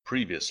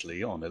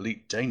Previously on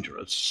Elite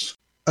Dangerous.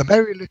 A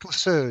merry little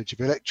surge of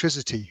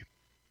electricity,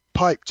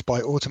 piped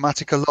by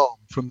automatic alarm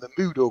from the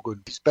mood organ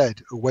in his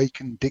bed,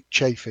 awakened Dick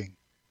Chafing.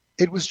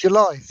 It was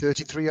July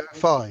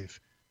 3305,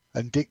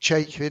 and Dick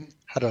Chafing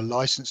had a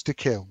license to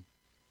kill.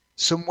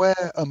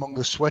 Somewhere among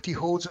the sweaty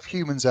hordes of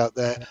humans out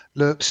there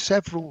lurked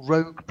several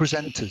rogue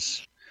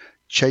presenters.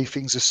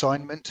 Chafing's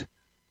assignment: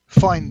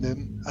 find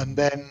them and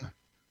then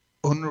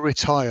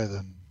unretire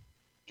them.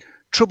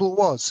 Trouble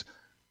was,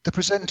 the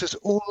presenters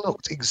all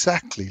looked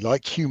exactly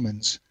like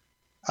humans,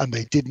 and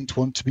they didn't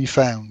want to be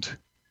found.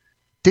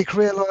 Dick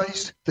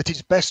realised that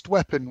his best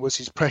weapon was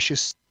his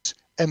precious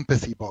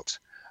empathy bot,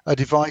 a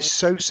device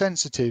so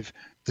sensitive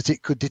that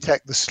it could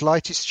detect the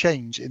slightest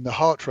change in the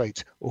heart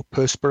rate or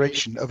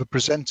perspiration of a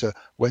presenter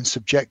when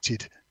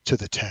subjected to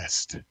the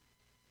test.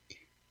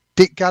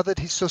 Dick gathered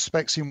his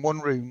suspects in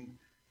one room,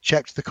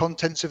 checked the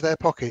contents of their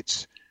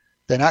pockets,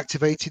 then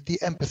activated the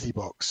empathy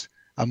box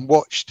and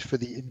watched for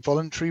the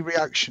involuntary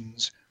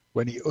reactions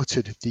when he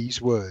uttered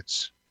these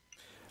words.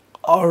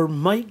 Our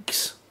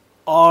mics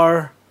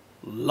are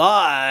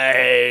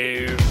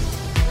live.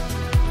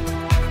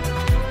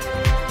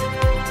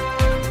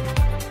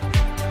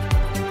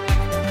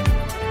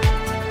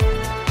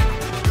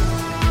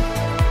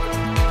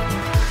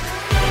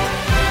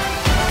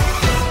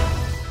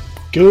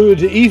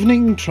 Good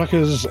evening,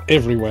 truckers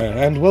everywhere,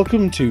 and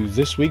welcome to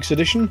this week's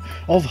edition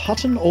of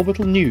Hutton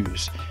Orbital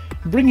News,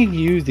 bringing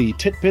you the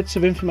tidbits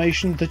of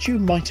information that you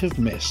might have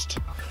missed.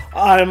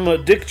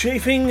 I'm Dick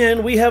Chafing,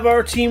 and we have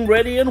our team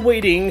ready and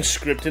waiting,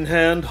 script in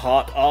hand,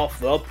 hot off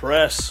the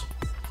press.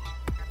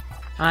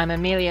 I'm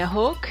Amelia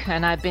Hawke,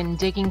 and I've been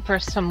digging for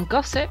some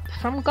gossip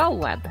from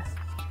Galweb.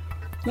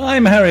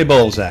 I'm Harry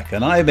Balzac,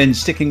 and I've been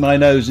sticking my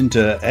nose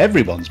into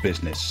everyone's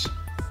business.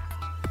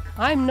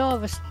 I'm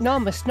Norma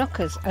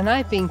Snockers, and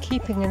I've been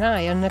keeping an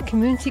eye on the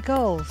community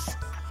goals.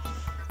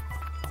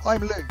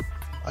 I'm Lou,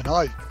 and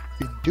I've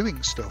been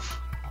doing stuff.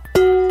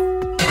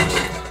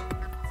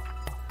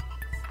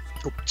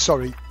 Oh,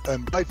 sorry,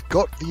 I've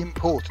got the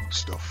important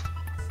stuff.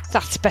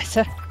 That's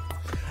better.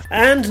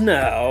 And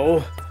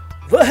now,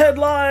 the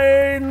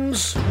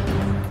headlines!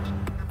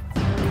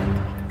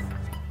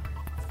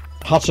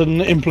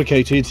 Hutton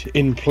implicated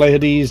in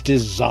Pleiades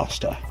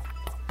disaster.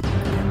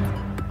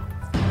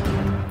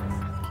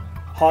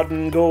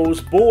 Hutton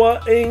goes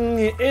boa-ing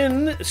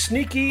in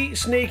sneaky,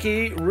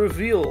 snaky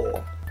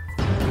reveal.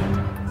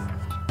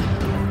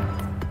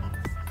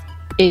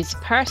 Is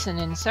person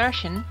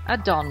insertion a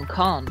Don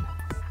Con?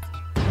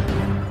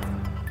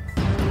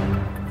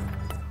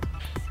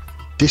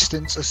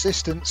 Distance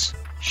assistance,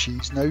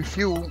 she's no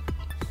fuel.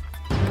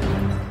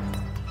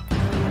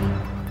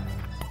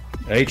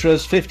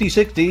 Atras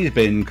 5060's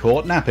been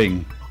caught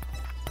napping.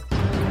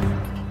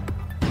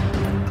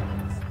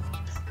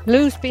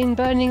 Lou's been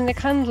burning the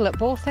candle at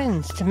both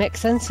ends to make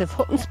sense of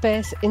Hutton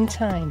space in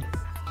time.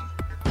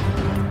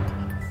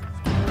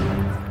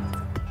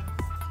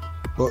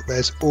 But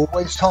there's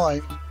always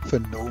time for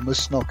Norma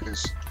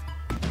Snockers.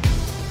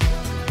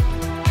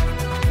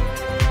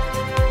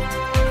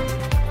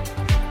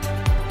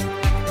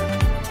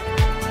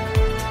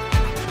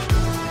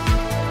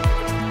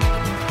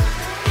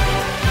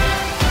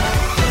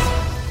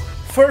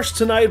 First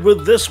tonight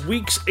with this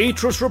week's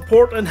Atras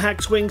report, and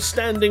Hackswing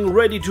standing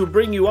ready to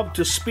bring you up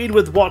to speed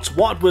with what's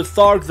what with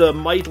Tharg the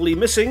mightily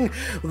missing.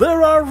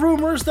 There are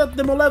rumours that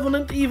the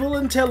malevolent evil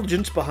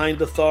intelligence behind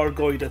the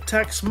Thargoid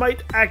attacks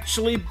might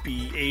actually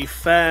be a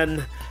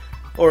fan,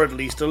 or at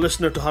least a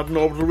listener to Hutton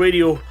Orbital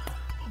Radio,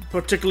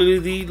 particularly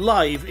the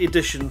live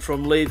edition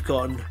from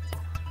LaveCon.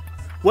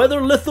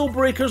 Whether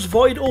Lithobreaker's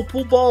void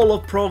opal ball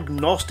of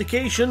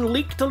prognostication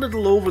leaked a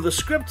little over the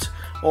script,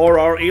 or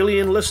our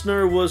alien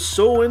listener was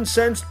so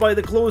incensed by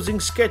the closing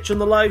sketch on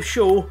the live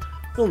show,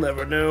 we'll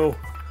never know.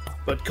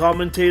 But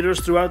commentators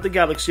throughout the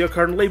galaxy are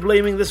currently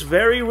blaming this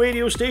very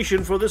radio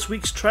station for this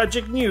week's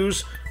tragic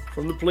news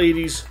from the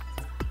Pleiades.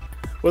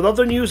 With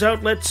other news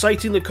outlets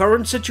citing the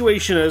current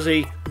situation as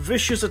a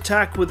vicious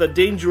attack with a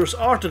dangerous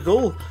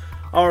article,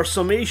 our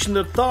summation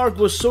that Tharg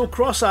was so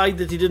cross-eyed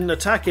that he didn't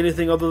attack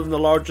anything other than the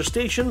larger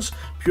stations,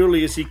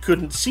 purely as he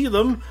couldn't see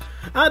them,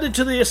 added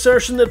to the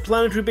assertion that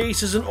planetary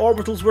bases and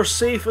orbitals were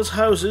safe as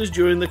houses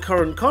during the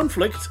current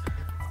conflict,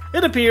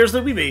 it appears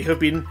that we may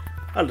have been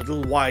a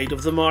little wide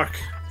of the mark.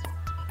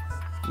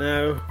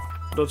 Now,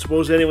 I don't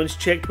suppose anyone's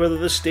checked whether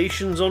the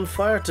station's on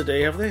fire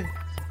today, have they?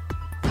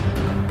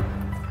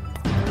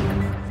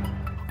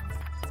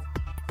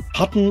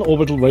 Hutton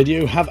Orbital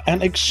Radio have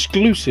an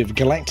exclusive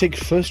galactic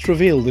first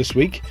reveal this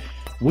week.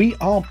 We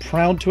are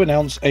proud to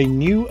announce a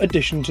new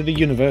addition to the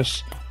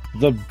universe,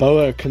 the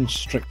Boa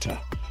Constrictor.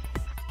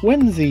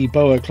 When the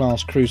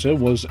Boa-class cruiser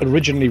was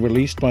originally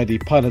released by the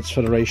Pilots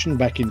Federation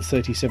back in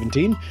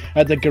 3017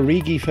 at the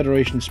Garigi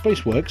Federation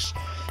Spaceworks,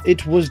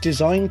 it was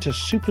designed to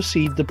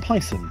supersede the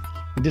Python.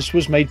 This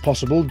was made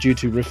possible due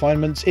to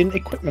refinements in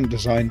equipment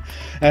design,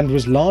 and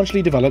was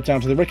largely developed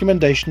out of the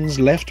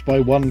recommendations left by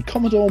one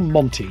Commodore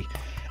Monty,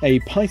 a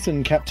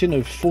Python captain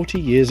of 40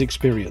 years'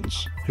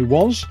 experience, who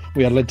was,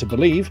 we are led to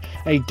believe,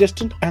 a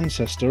distant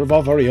ancestor of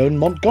our very own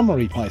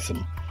Montgomery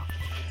Python.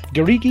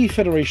 Garigi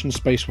Federation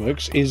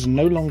Spaceworks is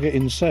no longer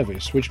in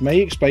service, which may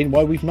explain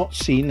why we've not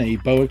seen a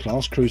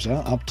Boa-class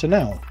cruiser up to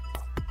now.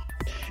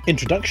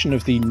 Introduction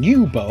of the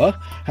new Boa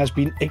has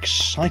been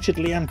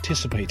excitedly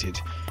anticipated.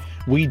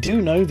 We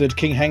do know that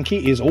King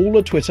Hanky is all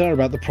a-Twitter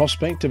about the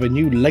prospect of a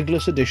new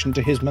legless addition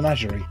to his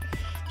menagerie.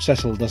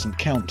 Cecil doesn't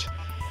count,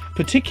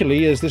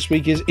 particularly as this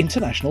week is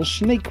International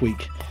Snake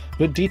Week,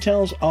 but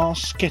details are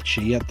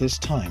sketchy at this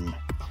time.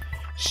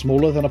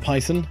 Smaller than a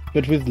Python,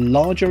 but with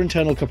larger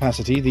internal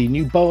capacity, the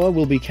new Boa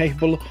will be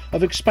capable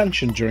of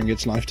expansion during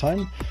its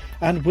lifetime,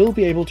 and will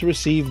be able to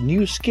receive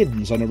new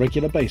skins on a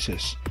regular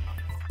basis.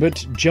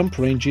 But jump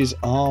ranges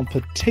are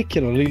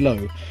particularly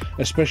low,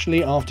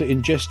 especially after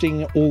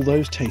ingesting all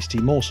those tasty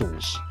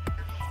morsels.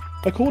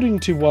 According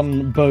to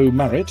one Bo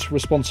Marrett,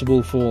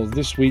 responsible for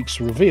this week's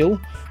reveal,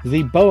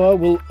 the Boa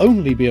will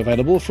only be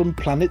available from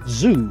Planet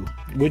Zoo,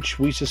 which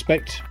we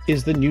suspect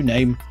is the new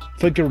name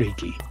for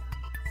Garigi.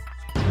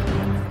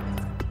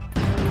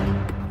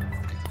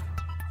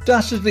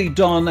 Dastardly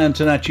Don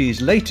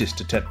Antonacci's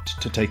latest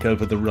attempt to take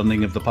over the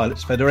running of the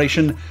Pilots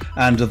Federation,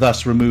 and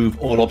thus remove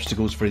all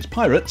obstacles for his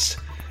pirates,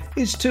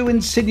 is to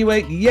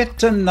insinuate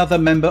yet another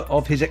member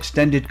of his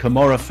extended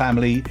Camorra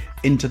family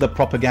into the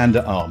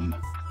propaganda arm.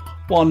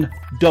 One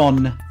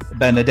Don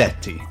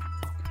Benedetti.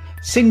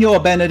 Signor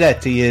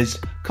Benedetti is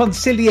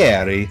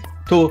consigliere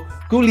to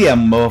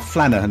Guglielmo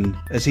Flanagan,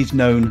 as he's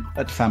known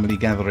at family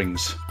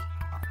gatherings.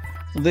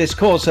 This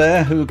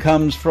Corsair, who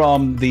comes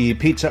from the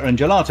Pizza and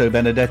Gelato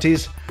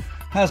Benedettis,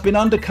 has been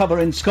undercover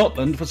in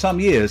Scotland for some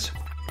years,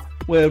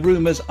 where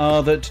rumours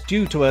are that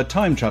due to a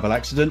time travel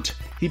accident,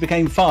 he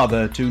became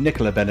father to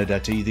Nicola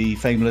Benedetti, the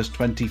famous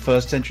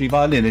 21st century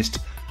violinist,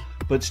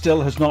 but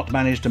still has not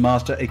managed to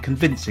master a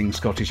convincing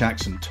Scottish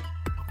accent.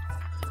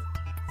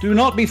 Do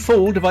not be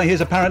fooled by his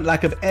apparent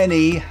lack of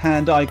any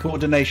hand-eye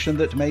coordination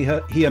that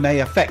he may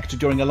affect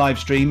during a live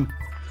stream.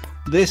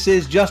 This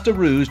is just a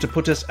ruse to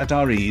put us at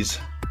our ease.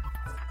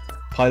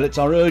 Pilots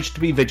are urged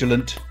to be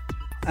vigilant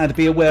and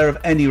be aware of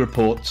any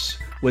reports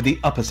where the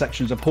upper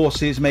sections of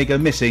horses may go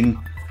missing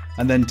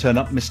and then turn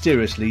up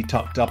mysteriously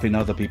tucked up in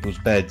other people's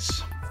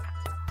beds.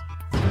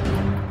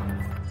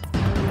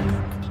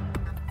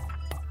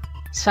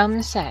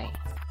 Some say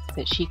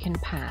that she can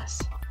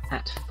pass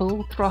at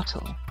full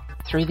throttle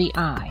through the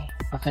eye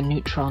of a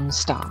neutron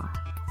star,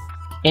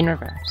 in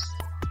reverse,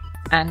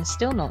 and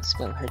still not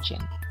spill her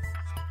gin.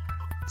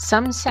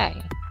 Some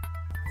say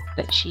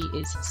that she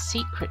is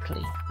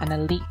secretly an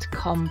elite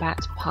combat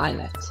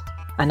pilot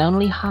and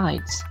only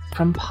hides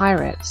from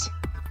pirates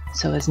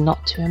so as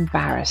not to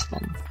embarrass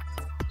them.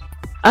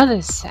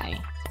 Others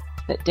say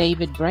that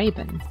David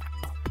Braben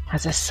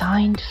has a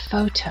signed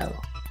photo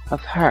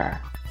of her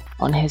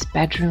on his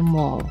bedroom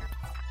wall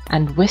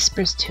and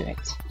whispers to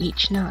it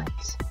each night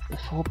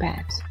before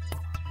bed.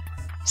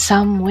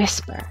 Some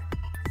whisper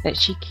that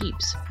she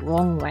keeps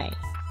Wrong Way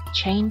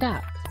chained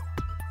up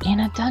in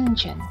a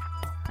dungeon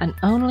and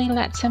only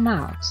lets him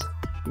out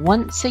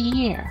once a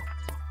year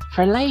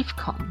for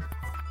LaveCon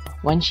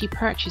when she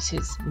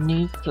purchases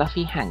new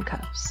fluffy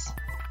handcuffs.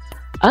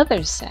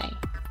 Others say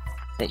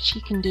that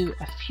she can do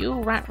a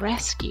fuel rat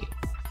rescue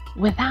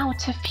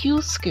without a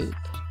fuel scoop,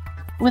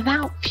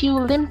 without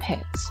fuel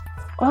limpets,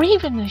 or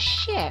even a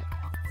ship.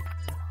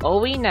 All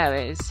we know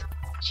is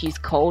she's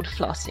called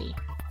Flossie.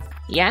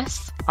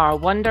 Yes, our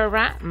Wonder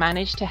Rat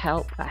managed to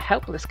help a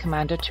helpless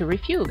commander to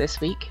refuel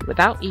this week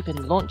without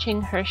even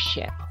launching her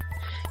ship.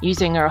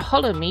 Using her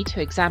holo-me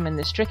to examine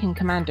the stricken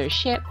commander's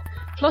ship,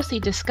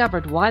 Flossie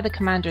discovered why the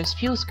commander's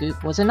fuel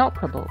scoop was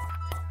inoperable.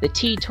 The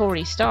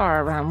T-Tauri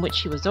star around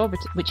which he was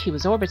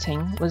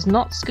orbiting was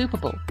not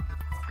scoopable.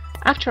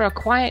 After a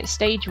quiet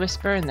stage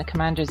whisper in the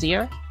commander's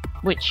ear,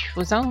 which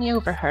was only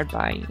overheard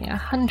by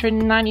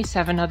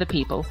 197 other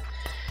people,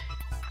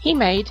 he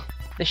made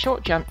the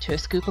short jump to a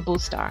scoopable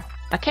star,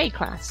 a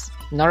K-class,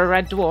 not a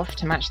red dwarf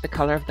to match the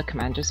colour of the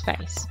commander's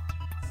face.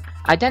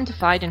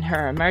 Identified in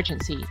her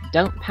emergency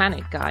 "Don't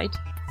Panic" guide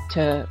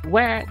to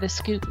where to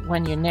scoop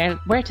when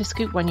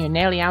you're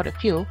nearly out of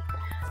fuel,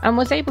 and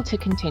was able to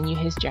continue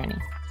his journey.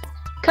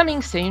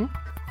 Coming soon,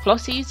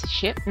 Flossie's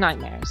Ship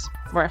Nightmares,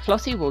 where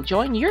Flossie will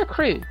join your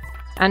crew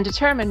and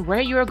determine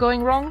where you are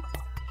going wrong.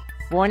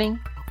 Warning: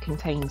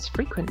 contains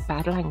frequent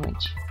bad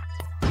language.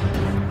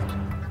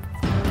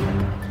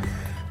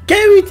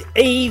 Good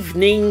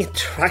evening,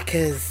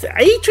 trackers.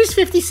 Atris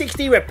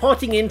 5060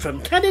 reporting in from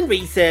Cannon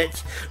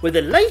Research with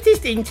the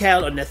latest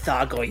intel on the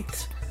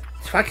Thargoids.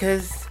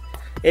 Trackers,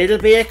 it'll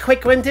be a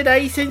quick one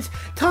today since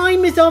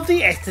time is of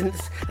the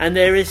essence and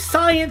there is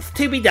science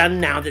to be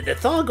done now that the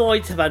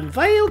Thargoids have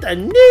unveiled a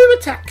new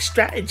attack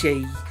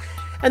strategy.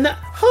 And that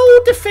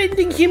whole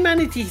defending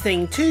humanity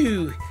thing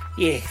too.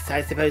 Yes,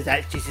 I suppose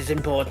that's just as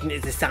important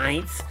as the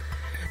science.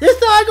 The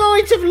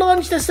Thargoids have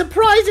launched a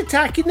surprise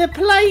attack in the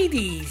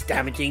Pleiades,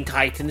 damaging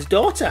Titan's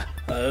daughter.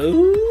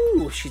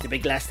 Oh, she's a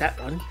big lass,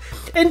 that one.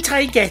 And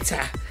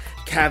Taygeta,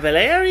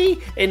 Cavalieri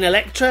in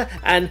Electra,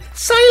 and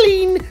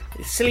Selene,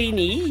 is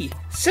that?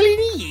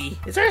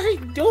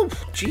 Oh,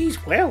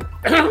 jeez, well.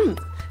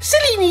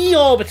 Selene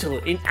Orbital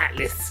in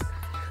Atlas.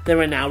 There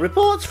are now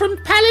reports from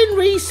Palin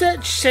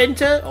Research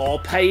Centre, or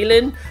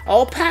Palin,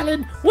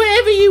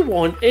 wherever you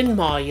want in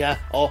Maya,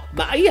 or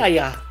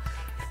Maya,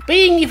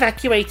 being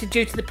evacuated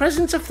due to the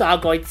presence of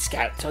Thargoid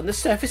scouts on the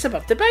surface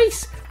above the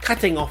base,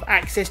 cutting off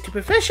access to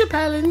Professor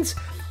Palin's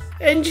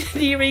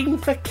engineering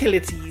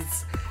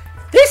facilities.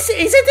 This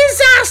is a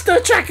disaster,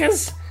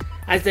 trackers,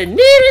 as the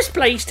nearest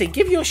place to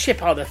give your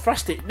ship all the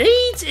thrust it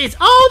needs is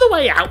all the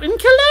way out in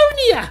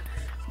Colonia,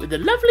 with the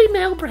lovely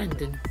Mel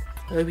Brandon.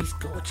 Oh, he's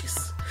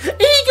gorgeous.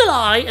 Eagle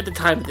Eye, at the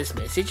time of this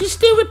message, is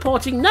still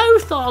reporting no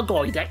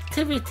Thargoid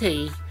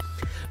activity.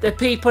 The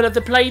people of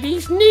the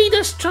Pleiades need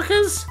us,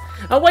 truckers.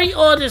 Await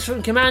orders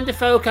from Commander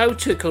Foco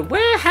Took on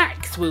where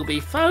Hacks will be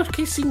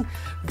focusing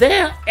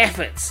their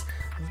efforts.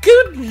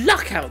 Good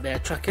luck out there,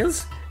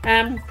 truckers.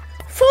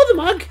 For the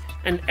mug,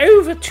 and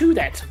over to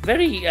that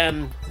very,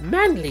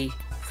 manly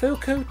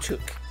Foco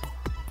Took.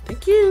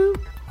 Thank you.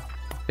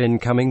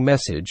 Incoming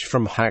message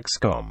from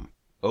Hackscom.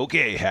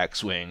 Okay,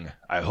 Hackswing,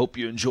 I hope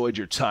you enjoyed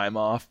your time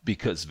off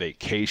because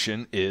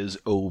vacation is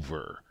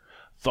over.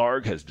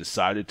 Tharg has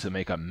decided to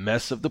make a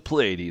mess of the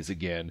Pleiades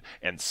again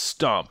and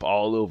stomp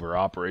all over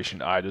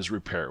Operation Ida's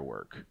repair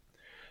work.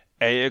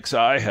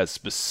 AXI has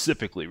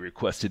specifically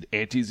requested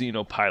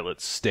anti-Xeno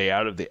pilots stay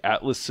out of the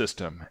Atlas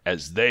system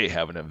as they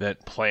have an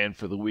event planned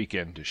for the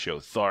weekend to show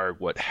Tharg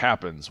what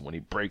happens when he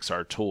breaks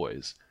our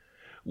toys.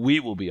 We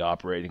will be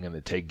operating in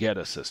the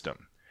Tegeta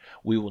system.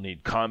 We will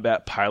need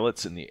combat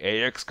pilots in the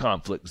AX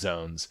conflict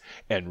zones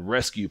and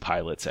rescue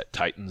pilots at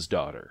Titan's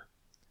Daughter.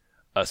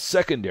 A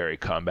secondary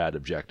combat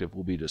objective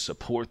will be to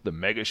support the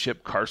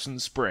megaship Carson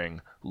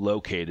Spring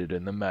located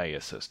in the Maya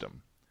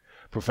system.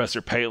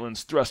 Professor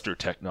Palin's thruster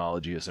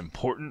technology is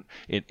important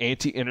in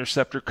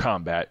anti-interceptor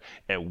combat,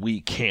 and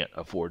we can't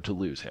afford to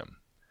lose him.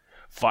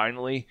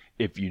 Finally,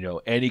 if you know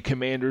any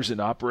commanders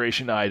in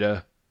Operation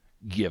Ida,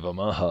 give them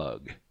a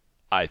hug.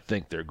 I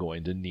think they're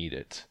going to need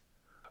it.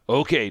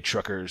 Okay,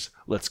 truckers,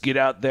 let's get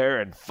out there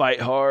and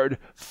fight hard,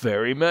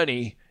 ferry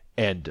money,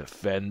 and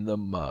defend the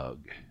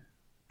mug.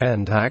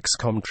 End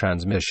Hackscom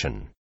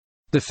transmission.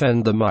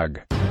 Defend the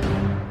mug.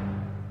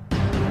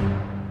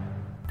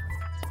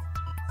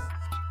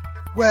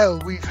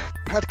 Well, we've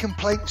had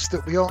complaints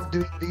that we aren't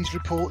doing these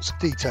reports in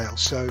detail,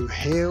 so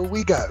here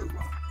we go.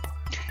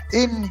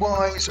 In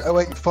WISE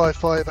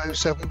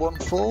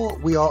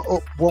 08550714, we are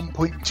up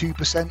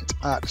 1.2%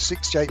 at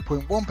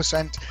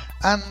 68.1%,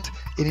 and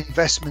in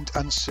investment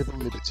and civil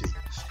liberty.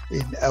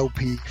 In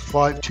LP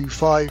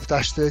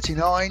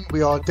 525-39,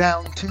 we are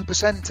down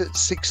 2% at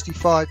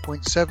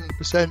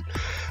 65.7%,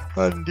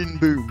 and in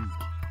Boom.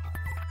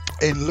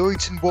 In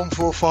Luyton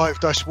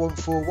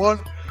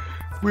 145-141,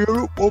 we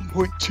are up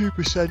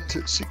 1.2%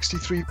 at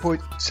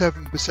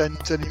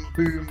 63.7%, and in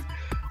Boom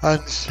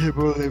and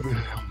civil liberty.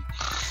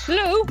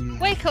 Lou,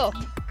 wake up.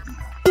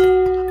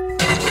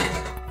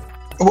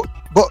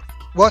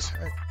 What?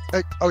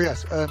 Oh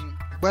yes,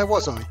 where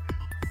was I?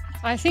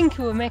 I think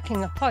you were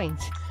making a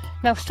point.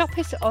 Now stop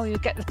it or you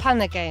get the pan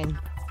again.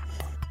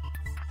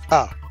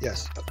 Ah,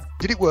 yes.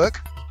 Did it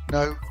work?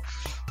 No.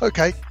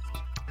 Okay.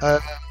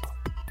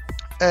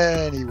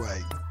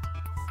 Anyway.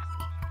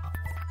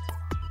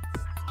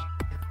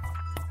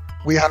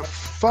 We have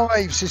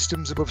 5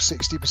 systems above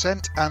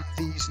 60% and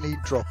these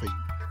need dropping.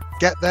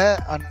 Get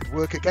there and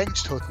work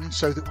against Hutton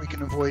so that we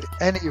can avoid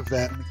any of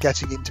them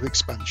getting into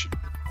expansion.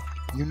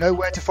 You know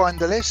where to find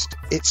the list.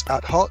 It's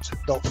at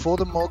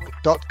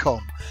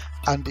hot.forthemug.com,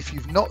 and if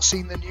you've not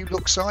seen the new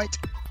look site,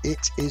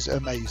 it is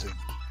amazing.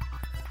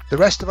 The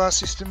rest of our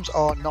systems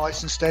are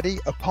nice and steady,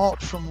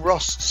 apart from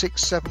Ross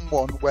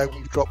 671 where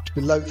we've dropped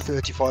below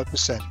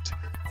 35%.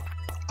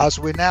 As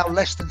we're now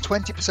less than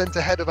 20%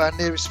 ahead of our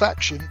nearest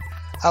faction,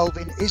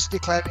 Alvin is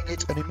declaring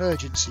it an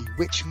emergency,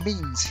 which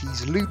means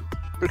he's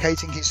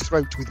lubricating his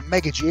throat with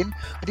Megagin,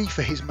 ready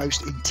for his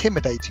most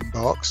intimidating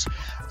barks,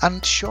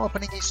 and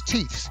sharpening his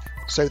teeth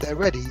so they're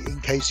ready in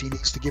case he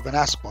needs to give an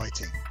ass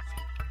biting.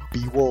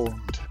 Be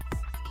warned.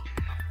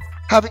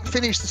 Having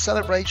finished the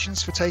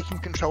celebrations for taking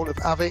control of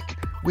Avik,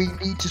 we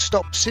need to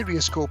stop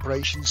Sirius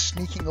Corporation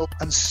sneaking up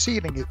and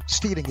stealing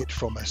it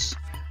from us.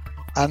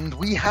 And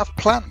we have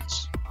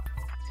plans.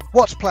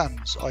 What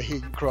plans, I hear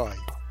you cry?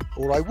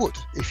 Or I would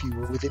if you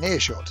were within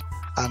earshot,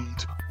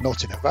 and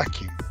not in a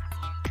vacuum.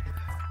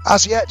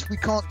 As yet, we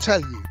can't tell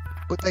you,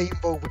 but they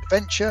involve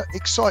adventure,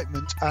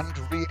 excitement, and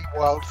really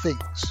wild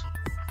things.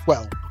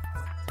 Well,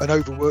 an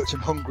overworked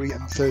and hungry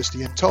and thirsty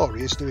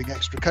Antari is doing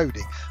extra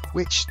coding,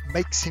 which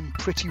makes him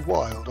pretty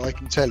wild, I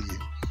can tell you.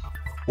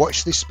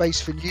 Watch this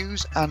space for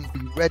news and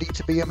be ready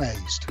to be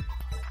amazed.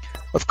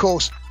 Of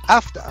course,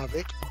 after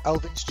Avik,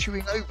 Alvin's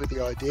chewing over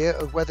the idea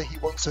of whether he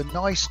wants a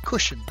nice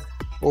cushion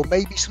or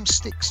maybe some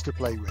sticks to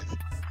play with.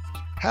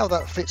 How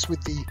that fits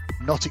with the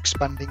not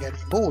expanding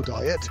anymore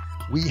diet,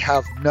 we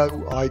have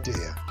no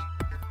idea.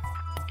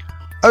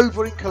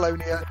 Over in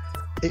Colonia,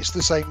 it's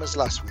the same as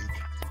last week.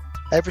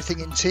 Everything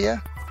in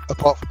tier,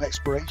 apart from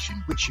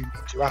exploration, which you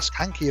need to ask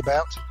Hanky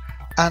about,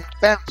 and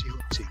bounty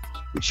hunting,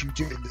 which you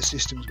do in the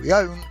systems we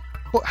own,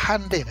 but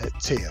hand in at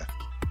tier.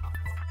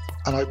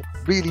 And I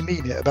really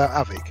mean it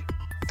about Avik.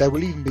 There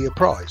will even be a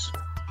prize.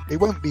 It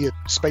won't be a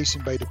Space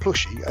Invader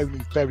plushie, only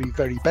very,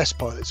 very best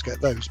pilots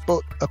get those,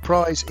 but a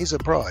prize is a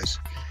prize.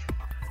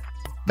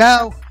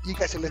 Now you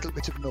get a little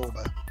bit of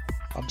Norma.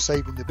 I'm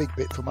saving the big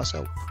bit for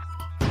myself.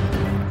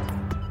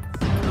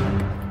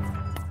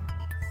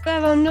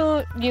 There are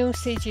no new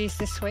CGs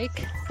this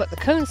week, but the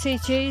current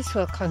CGs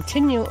will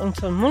continue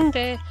until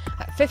Monday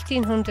at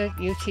 1500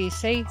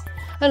 UTC,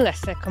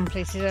 unless they're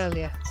completed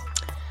earlier.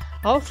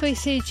 All 3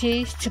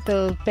 CGs to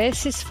build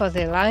bases for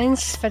the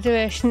Alliance,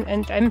 Federation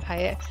and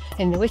Empire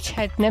in the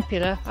Witchhead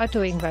Nebula are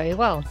doing very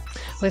well,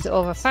 with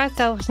over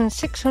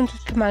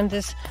 5,600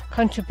 commanders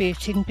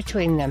contributing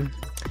between them.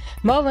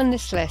 More on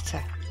this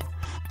later.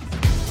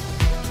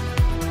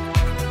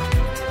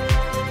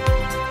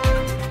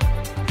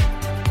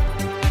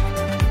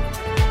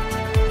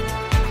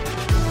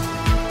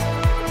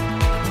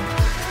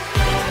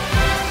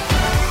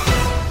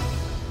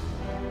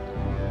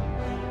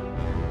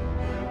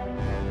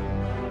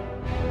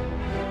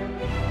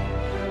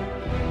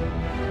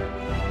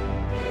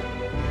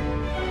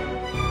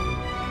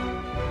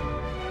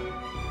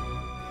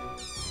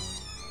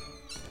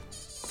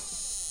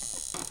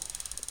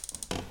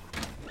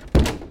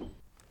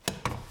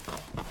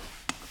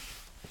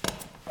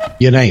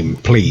 Your name,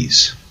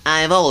 please.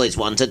 I've always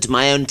wanted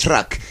my own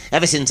truck,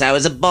 ever since I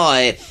was a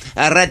boy.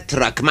 A red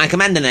truck. My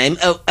commander name?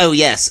 Oh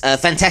yes,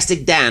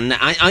 Fantastic Dan.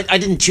 I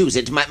didn't choose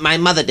it. My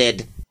mother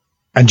did.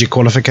 And your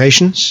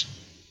qualifications?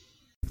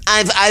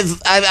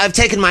 I've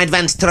taken my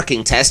advanced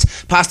trucking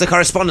test, passed the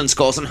correspondence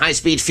course on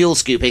high-speed fuel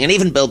scooping, and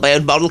even built my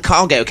own model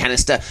cargo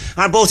canister.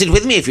 I brought it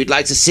with me if you'd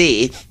like to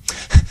see.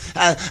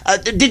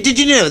 Did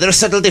you know there are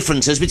subtle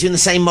differences between the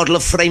same model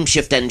of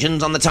frameshift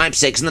engines on the Type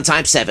 6 and the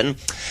Type 7?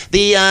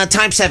 The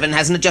Type 7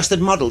 has an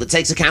adjusted model that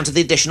takes account of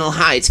the additional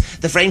height.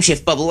 The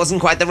frameshift bubble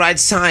wasn't quite the right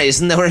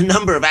size, and there were a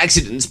number of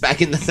accidents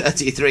back in the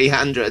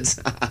 3300s.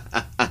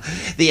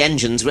 The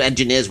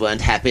engineers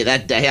weren't happy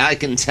that day, I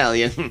can tell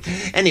you.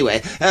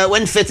 Anyway,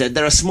 when fitted,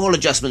 there are small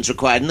adjustments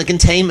required in the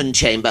containment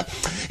chamber.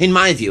 In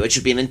my view, it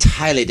should be an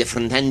entirely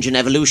different engine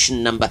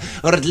evolution number,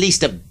 or at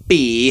least a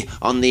B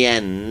on the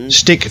end.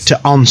 Stick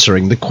to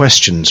answering the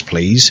questions,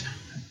 please.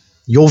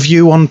 Your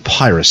view on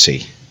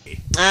piracy.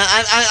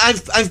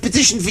 I've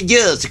petitioned for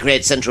years to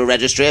create central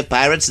registry of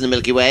pirates in the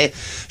Milky Way.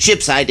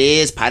 Ship's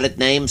IDs, pilot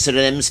names,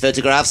 pseudonyms,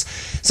 photographs.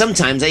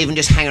 Sometimes I even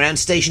just hang around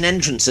station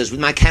entrances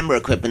with my camera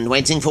equipment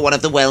waiting for one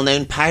of the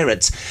well-known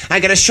pirates. I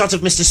got a shot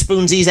of Mr.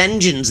 Spoonsy's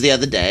engines the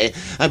other day.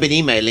 I've been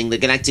emailing the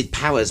Galactic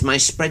Powers my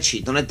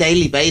spreadsheet on a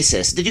daily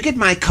basis. Did you get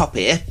my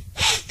copy?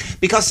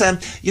 Because,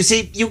 you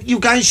see, you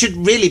guys should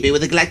really be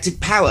with the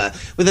Galactic Power.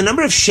 With a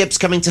number of ships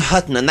coming to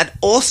Hutton and that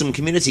awesome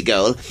community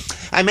goal,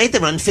 I made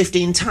the run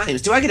 15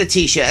 times. Do I get a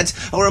t-shirt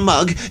or a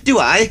mug? Do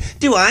I?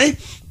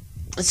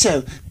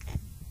 So,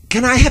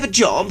 can I have a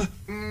job?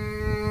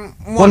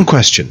 One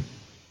question.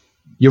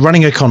 You're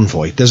running a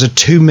convoy. There's a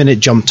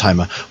 2-minute jump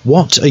timer.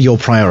 What are your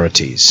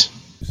priorities?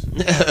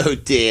 Oh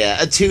dear,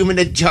 a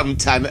 2-minute jump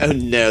time. Oh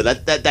no,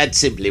 that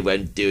simply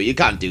won't do. You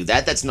can't do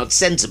that. That's not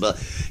sensible.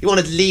 You want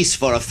at least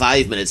 4 or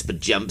 5 minutes per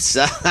jump,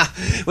 sir.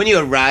 When you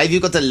arrive,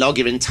 you've got to log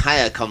your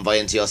entire convoy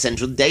into your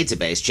central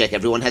database, check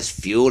everyone has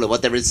fuel or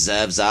what their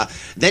reserves are.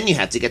 Then you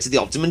have to get to the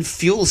optimum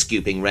fuel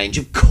scooping range.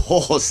 Of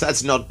course,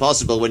 that's not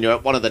possible when you're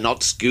at one of the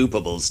not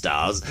scoopable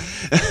stars.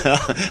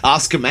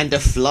 Ask Commander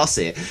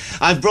Flossie.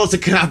 I've brought a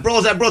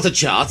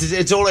chart.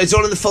 It's all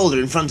in the folder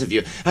in front of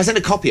you. I sent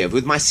a copy over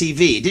with my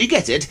CV. Did you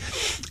get it?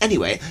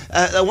 Anyway,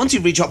 once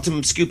you reach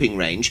optimum scooping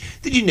range,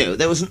 did you know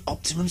there was an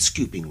optimum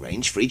scooping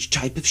range for each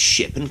type of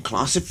ship and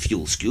class of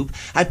fuel scoop?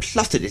 I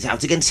plotted it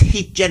out against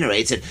heat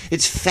generated.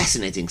 It's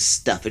fascinating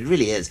stuff, it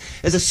really is.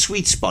 There's a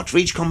sweet spot for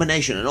each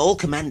combination, and all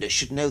commanders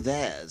should know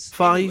theirs.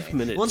 5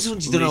 minutes. Once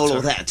you've done all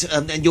of that,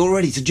 and you're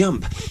ready to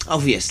jump,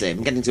 obviously,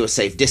 getting to a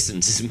safe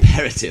distance is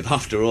imperative.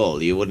 After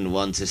all, you wouldn't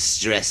want to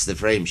stress the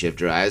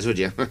frameshift rise, would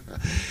you?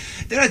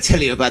 Did I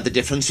tell you about the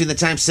difference between the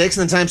Type 6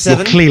 and the Type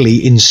 7? You're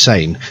clearly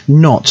insane.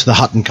 Not the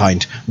Hutton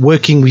kind.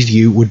 Working with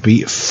you would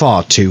be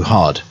far too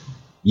hard.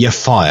 You're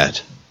fired.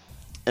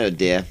 Oh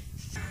dear.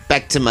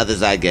 Back to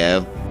Mother's I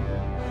go.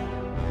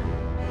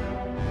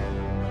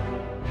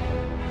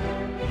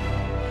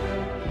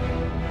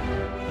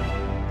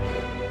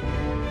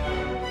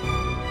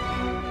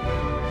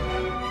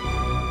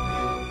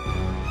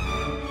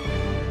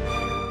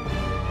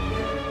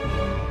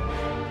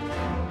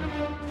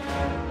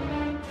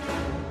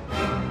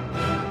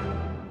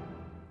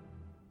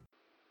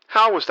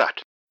 How was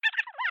that?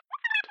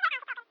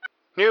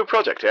 New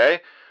project, eh?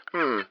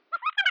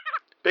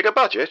 Bigger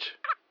budget?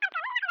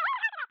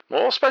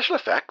 More special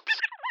effects?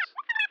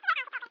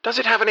 Does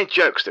it have any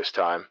jokes this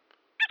time?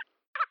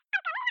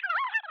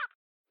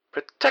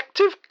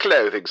 Protective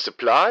clothing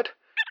supplied?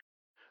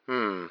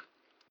 I'm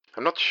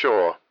not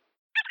sure.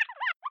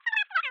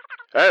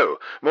 Oh,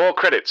 more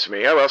credits for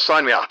me. Oh, well,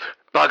 sign me up.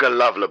 Bugger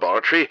Love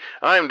Laboratory.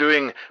 I'm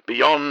doing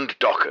Beyond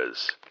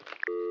Dockers.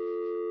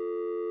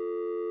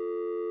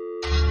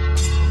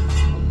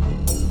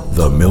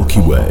 The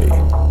Milky Way.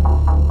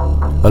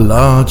 A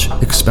large,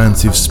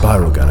 expansive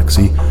spiral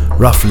galaxy,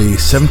 roughly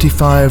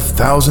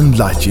 75,000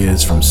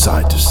 light-years from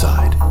side to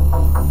side.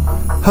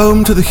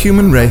 home to the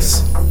human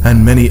race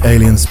and many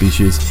alien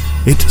species,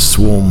 it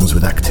swarms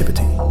with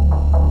activity.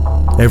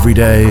 Every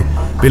day,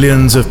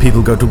 billions of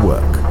people go to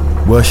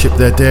work, worship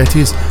their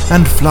deities,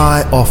 and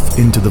fly off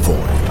into the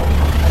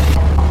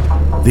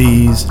void.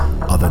 These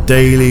are the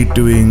daily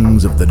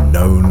doings of the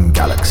known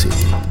galaxy.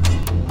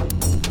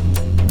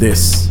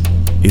 This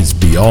is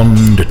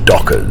Beyond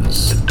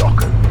Dockers.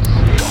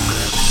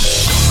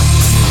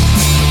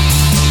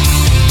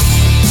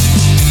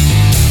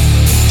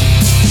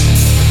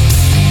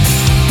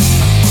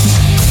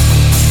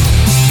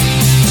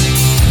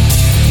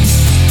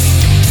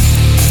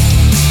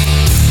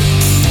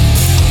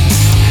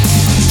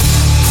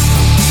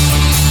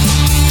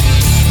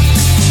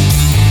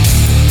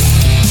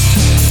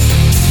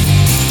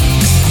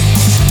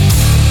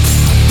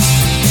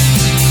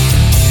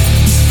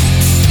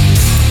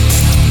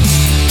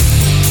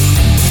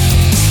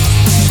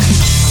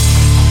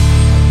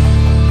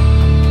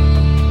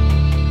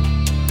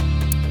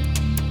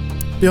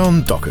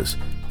 Beyond Dockers,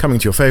 coming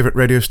to your favourite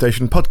radio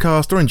station,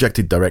 podcast, or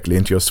injected directly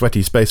into your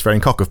sweaty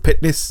spacefaring cock of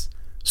pitness,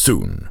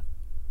 soon.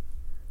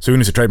 Soon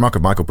is a trademark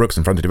of Michael Brooks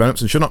and Fronted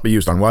Developments and should not be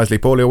used unwisely,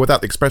 poorly, or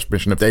without the express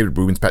permission of David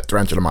Rubin's pet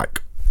tarantula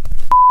Mike.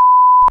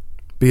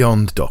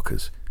 Beyond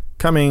Dockers,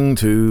 coming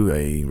to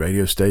a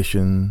radio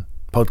station,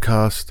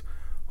 podcast,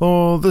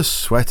 or the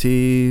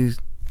sweaty...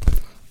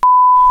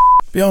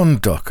 Beyond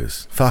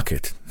Dockers. Fuck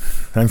it.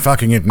 I'm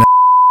fucking it now.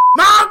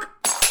 Mark!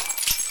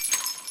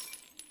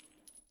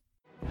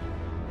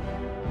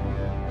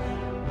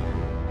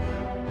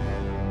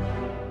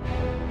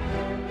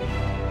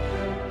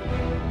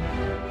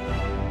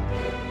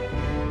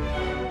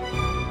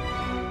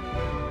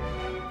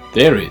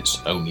 There is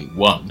only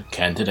one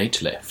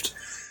candidate left.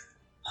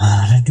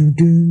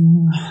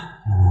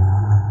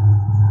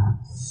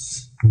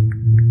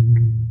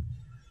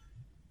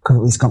 Could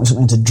at least got me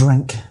something to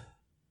drink.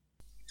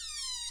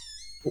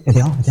 Here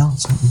they are,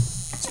 something.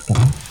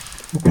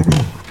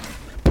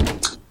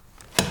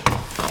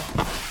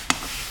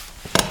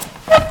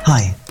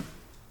 Hi.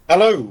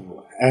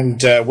 Hello,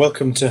 and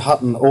welcome to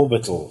Hutton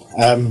Orbital.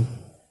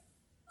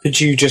 Could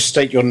you just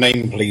state your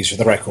name, please, for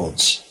the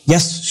records?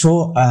 Yes,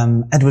 sure.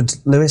 Edward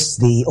Lewis,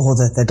 the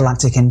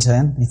Galactic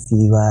Intern, if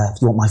you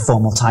want my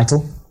formal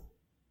title.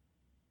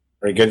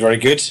 Very good, very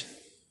good.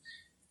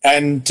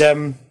 And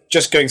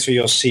just going through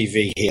your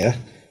CV here,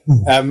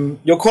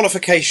 your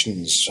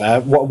qualifications.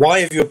 Why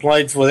have you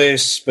applied for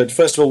this? But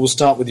first of all, we'll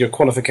start with your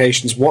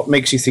qualifications. What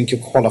makes you think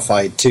you're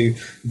qualified to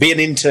be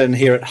an intern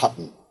here at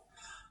Hutton?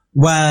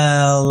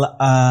 Well,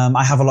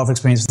 I have a lot of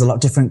experience with a lot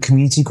of different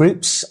community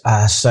groups.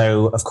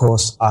 So, of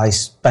course, I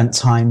spent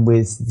time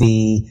with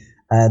the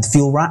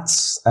fuel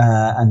rats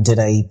and did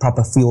a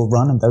proper fuel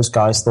run, and those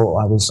guys thought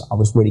I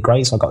was really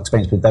great, so I got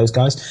experience with those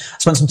guys. I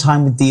spent some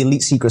time with the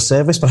Elite Secret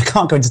Service, but I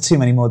can't go into too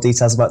many more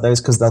details about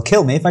those because they'll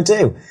kill me if I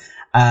do.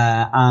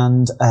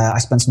 And I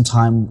spent some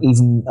time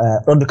even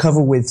undercover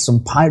with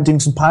doing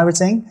some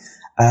pirating,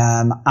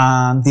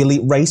 and the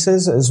Elite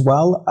Racers as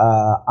well.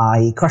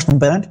 I crashed and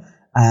burned.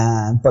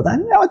 But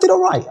then, I did all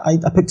right. I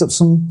picked up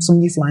some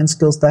new flying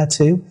skills there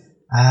too.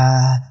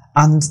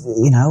 And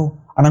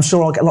I'm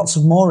sure I'll get lots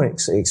of more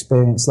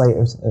experience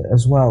later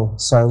as well.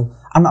 So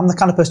I'm the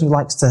kind of person who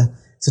likes to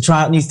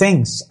try out new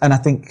things. And I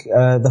think,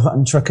 the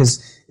Hutton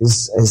Truckers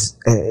is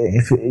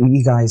if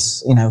you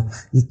guys,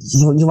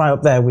 you're right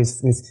up there with,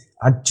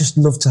 I'd just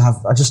love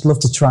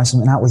to try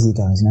something out with you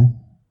guys,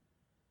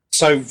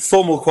 So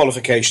formal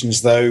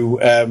qualifications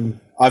though,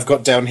 I've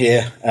got down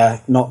here,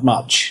 not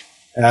much.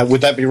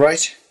 Would that be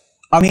right?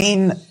 I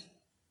mean,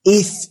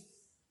 if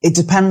it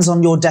depends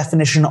on your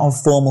definition of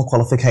formal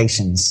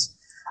qualifications.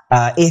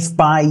 If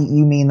by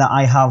you mean that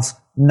I have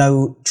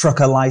no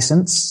trucker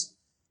license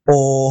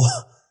or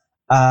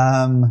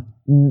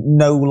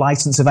no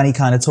license of any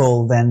kind at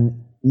all,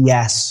 then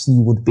yes,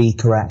 you would be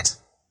correct.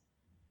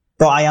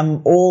 But I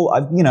am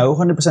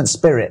 100%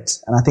 spirit,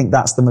 and I think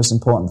that's the most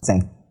important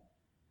thing.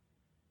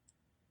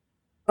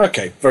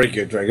 Okay, very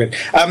good, very good.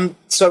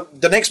 So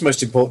the next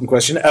most important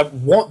question,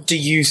 what do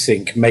you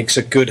think makes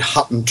a good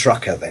Hutton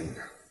trucker then?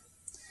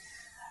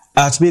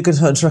 To be a good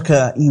Hutton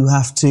trucker, you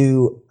have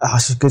to...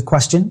 that's a good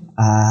question.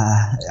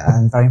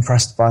 I'm very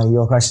impressed by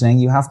your questioning.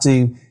 You have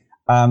to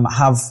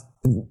have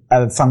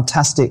a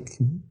fantastic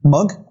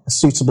mug, a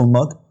suitable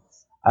mug.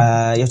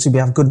 You have to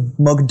have good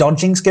mug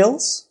dodging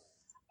skills.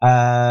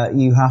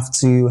 You have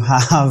to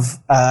have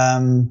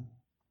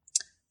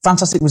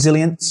fantastic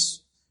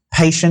resilience,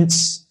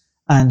 patience,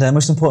 and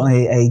most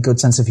importantly, a good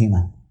sense of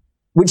humour.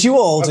 Which you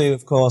all do,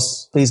 of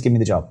course. Please give me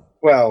the job.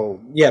 Well,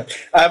 yeah.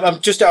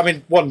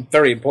 One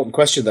very important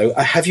question, though.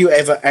 Have you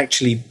ever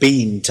actually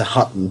been to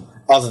Hutton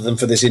other than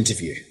for this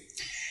interview?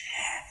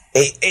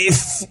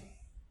 If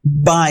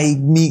by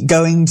me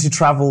going to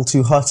travel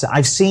to Hutton,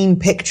 I've seen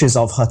pictures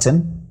of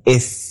Hutton,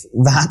 if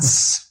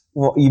that's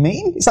what you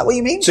mean. Is that what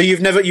you mean? So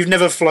you've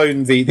never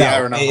flown the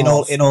hour and a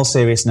half? In all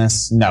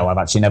seriousness, no, I've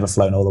actually never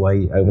flown all the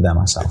way over there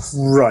myself.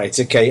 Right,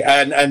 okay.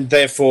 And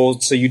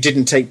therefore, so you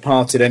didn't take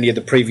part in any of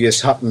the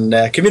previous Hutton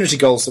community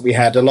goals that we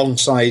had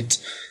alongside,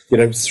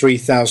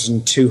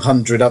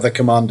 3,200 other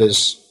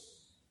commanders?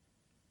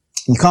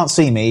 You can't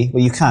see me.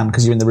 Well, you can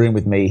because you're in the room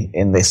with me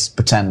in this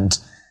pretend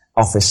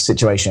office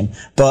situation.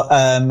 But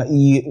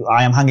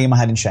I am hanging my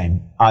head in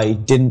shame. I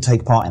didn't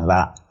take part in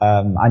that.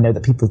 I know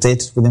that people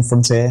did within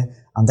Frontier,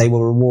 and they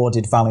were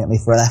rewarded valiantly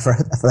for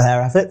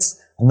their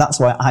efforts. And that's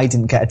why I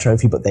didn't get a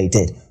trophy, but they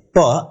did.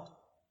 But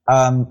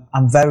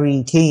I'm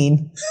very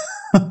keen.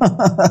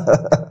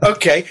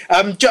 Okay.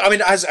 I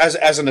mean,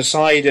 as an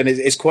aside, and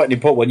it's quite an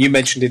important one, you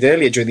mentioned it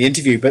earlier during the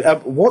interview,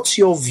 but what's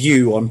your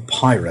view on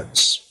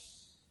pirates?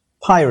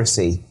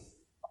 Piracy.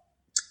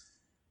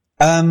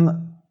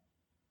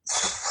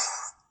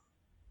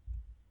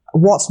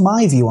 What's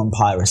my view on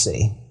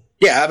piracy?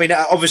 Yeah, I mean,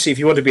 obviously, if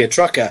you want to be a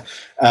trucker,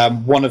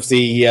 one of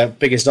the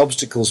biggest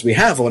obstacles we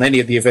have on any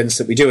of the events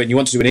that we do, and you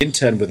want to do an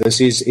intern with us,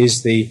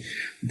 is the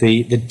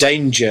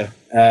danger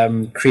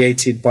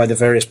created by the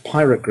various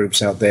pirate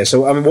groups out there.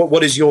 So, I mean,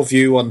 what is your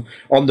view on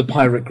the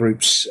pirate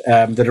groups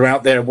that are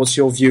out there, and what's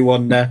your view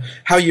on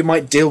how you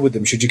might deal with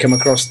them should you come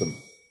across them?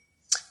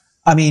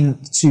 I mean,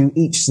 to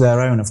each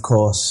their own, of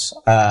course.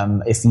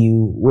 If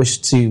you wish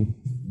to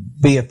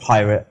be a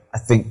pirate, I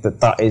think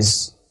that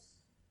is.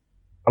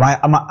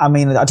 I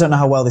mean, I don't know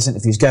how well this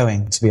interview is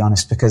going, to be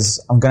honest, because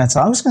I'm just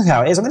going to say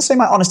how it is. I'm going to say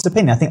my honest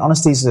opinion. I think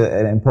honesty is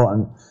an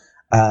important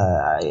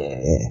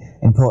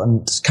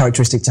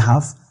characteristic to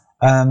have.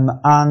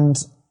 I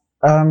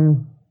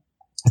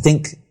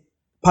think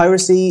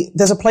piracy,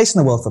 there's a place in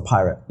the world for a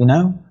pirate, you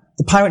know?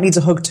 The pirate needs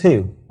a hug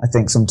too, I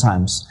think,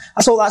 sometimes.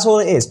 That's all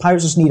it is.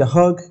 Pirates just need a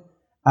hug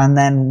and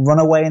then run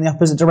away in the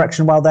opposite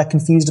direction while they're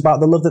confused about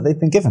the love that they've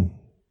been given.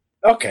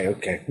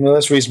 Okay. Well,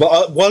 that's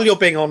reasonable. While you're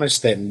being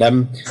honest then,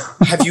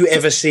 have you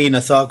ever seen a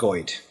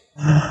Thargoid?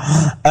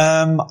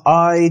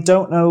 I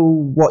don't know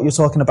what you're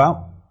talking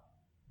about.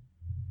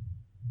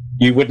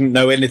 You wouldn't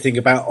know anything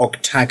about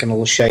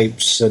octagonal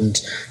shapes,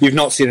 and you've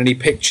not seen any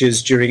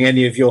pictures during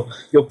any of your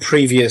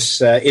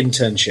previous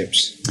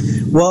internships?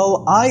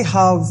 Well, I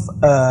have.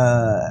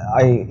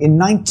 In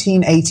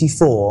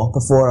 1984,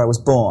 before I was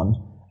born,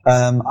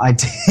 I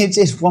did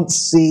once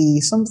see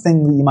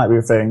something that you might be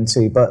referring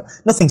to, but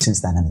nothing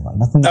since then anyway.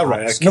 Nothing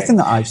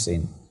that I've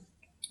seen.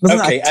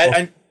 Okay,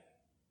 and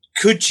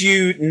could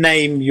you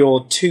name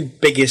your two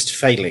biggest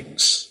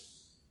failings?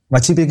 My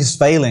two biggest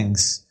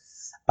failings?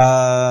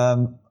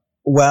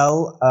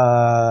 When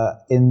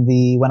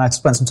I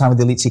spent some time with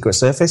the Elite Secret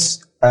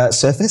Service, I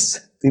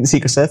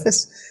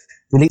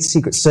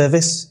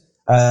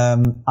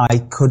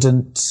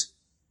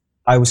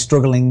was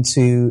struggling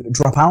to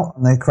drop out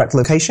in the correct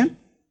location.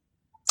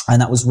 And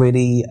that was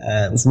really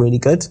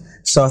good.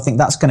 So I think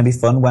that's going to be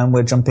fun when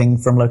we're jumping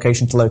from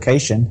location to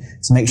location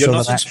to make sure that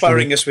you're not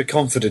inspiring us with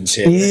confidence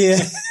here. Yeah.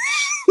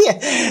 Yeah,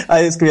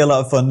 it's going to be a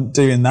lot of fun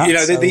doing that. You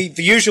know, the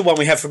usual one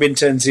we have from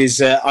interns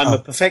is I'm a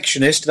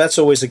perfectionist. That's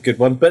always a good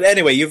one. But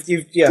anyway,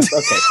 okay.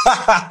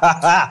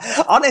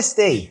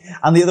 Honesty.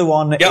 And the other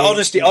one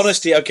honesty.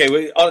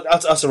 Okay,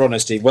 utter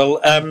honesty. Well,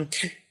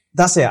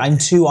 that's it. I'm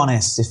too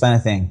honest, if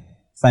anything.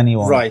 If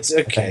anyone. Right,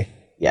 okay.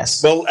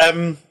 Yes. Well,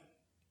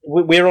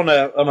 we're on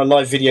a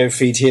live video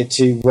feed here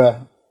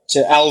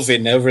to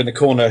Alvin over in the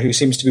corner, who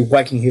seems to be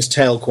wagging his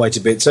tail quite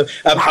a bit. So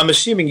I'm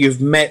assuming you've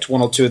met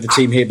one or two of the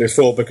team here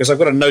before, because I've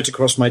got a note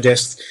across my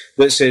desk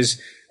that says,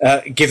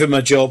 give him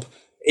a job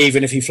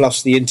even if he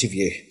fluffs the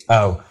interview.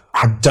 Oh,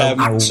 I don't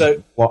know.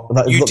 So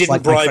you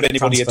didn't bribe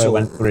anybody at all?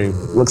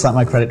 Looks like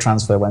my credit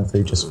transfer went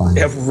through just fine.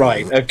 Yeah,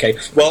 right, okay.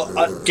 Well,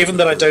 given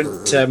that I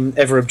don't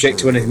ever object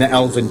to anything that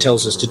Alvin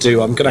tells us to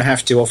do, I'm going to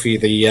have to offer you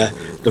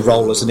the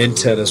role as an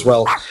intern as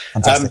well.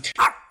 Fantastic.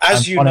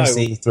 As you know,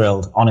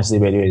 honestly,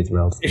 really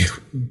thrilled.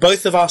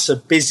 Both of us are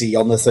busy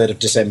on the 3rd of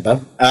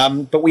December,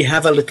 but we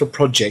have a little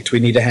project we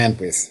need a hand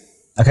with.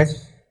 Okay.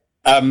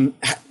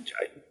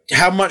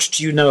 How much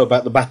do you know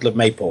about the Battle of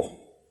Mayport?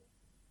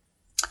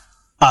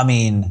 I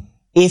mean,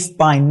 if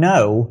by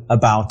know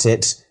about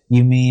it,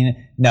 you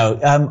mean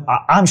no.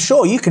 I'm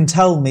sure you can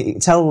tell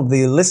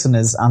the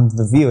listeners and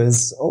the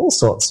viewers all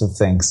sorts of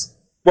things.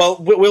 Well,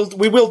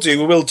 we will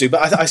do,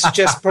 but I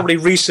suggest probably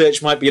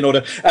research might be in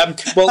order.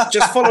 Well,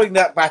 just following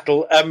that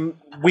battle,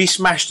 we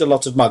smashed a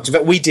lot of mugs. In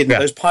fact, we didn't. Yeah.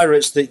 Those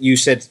pirates that you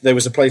said there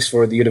was a place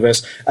for in the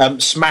universe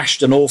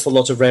smashed an awful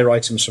lot of rare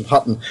items from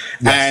Hutton.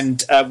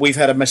 Yes. And we've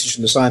had a message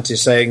from the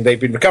scientists saying they've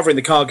been recovering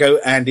the cargo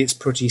and it's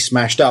pretty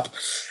smashed up.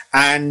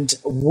 And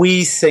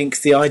we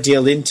think the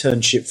ideal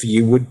internship for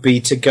you would be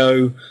to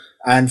go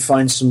and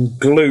find some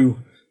glue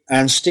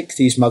and stick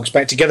these mugs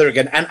back together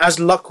again. And as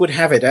luck would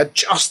have it, at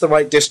just the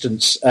right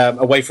distance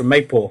away from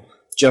Mayport,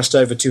 just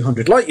over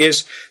 200 light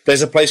years,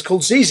 there's a place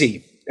called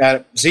ZZ.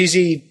 ZZ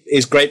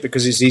is great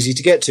because it's easy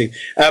to get to.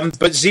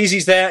 But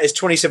ZZ's there, is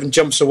 27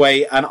 jumps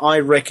away, and I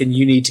reckon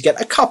you need to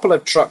get a couple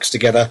of trucks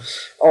together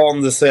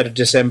on the 3rd of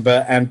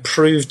December and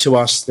prove to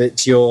us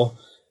that you're...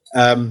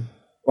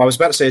 I was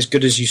about to say as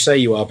good as you say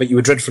you are, but you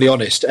were dreadfully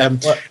honest.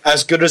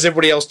 As good as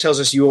everybody else tells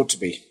us you ought to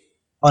be.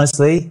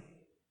 Honestly,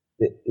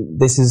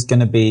 this is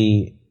going to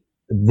be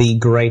the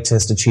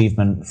greatest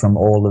achievement from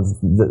all of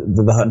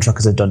the Hutton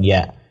truckers have done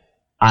yet.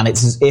 And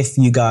it's as if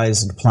you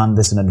guys had planned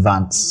this in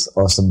advance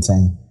or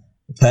something.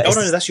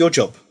 No, that's your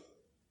job.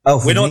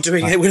 Oh, we're not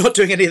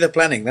doing any of the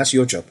planning. That's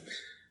your job.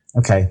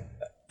 Okay.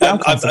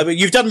 I mean,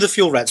 you've done the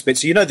fuel rats bit,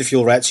 so you know the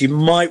fuel rats. You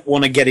might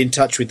want to get in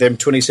touch with them.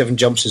 27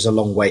 jumps is a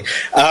long way.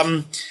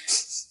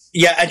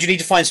 Yeah, and you need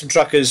to find some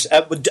truckers.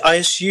 I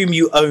assume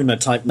you own a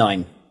Type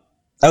 9.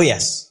 Oh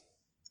yes.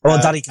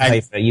 Well, Daddy can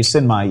pay for it. You've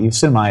seen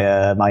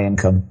my my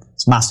income.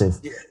 It's massive.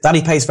 Yeah.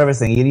 Daddy pays for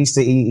everything.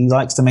 He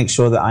likes to make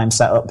sure that I'm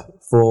set up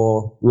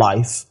for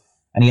life,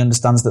 and he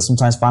understands that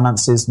sometimes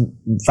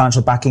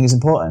financial backing is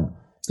important.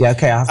 Yeah,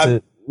 okay, I have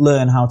to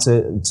learn how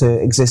to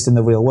exist in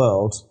the real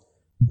world,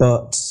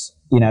 but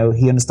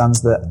he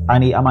understands that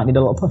I might need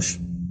a little push.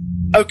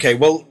 Okay,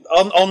 well,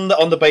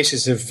 on the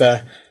basis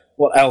of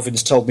what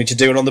Alvin's told me to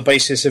do, and on the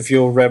basis of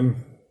your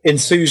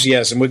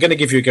enthusiasm, we're going to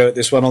give you a go at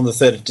this one on the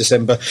 3rd of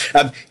December.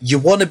 You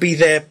want to be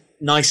there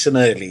nice and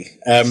early.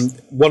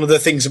 One of the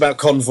things about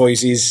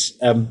convoys is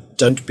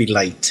don't be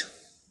late.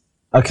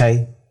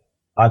 Okay,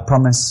 I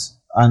promise.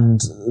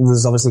 And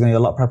there's obviously going to be a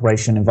lot of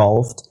preparation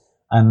involved.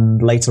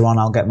 And later on,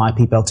 I'll get my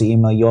people to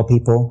email your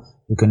people.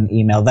 You can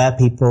email their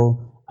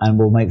people. And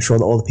we'll make sure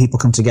that all the people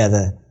come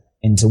together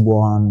into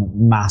one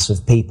mass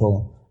of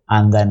people,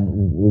 and then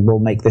we'll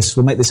make this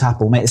happen.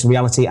 We'll make this a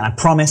reality. And I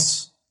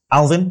promise,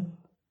 Alvin,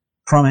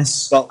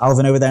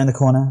 Alvin over there in the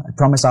corner, I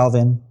promise,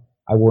 Alvin,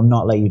 I will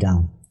not let you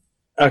down.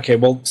 Okay,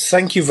 well,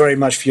 thank you very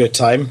much for your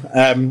time.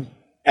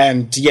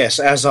 And yes,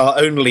 as our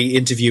only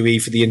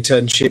interviewee for the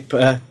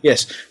internship,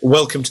 yes,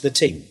 welcome to the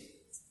team.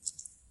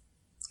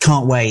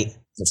 Can't wait.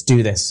 Let's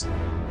do this.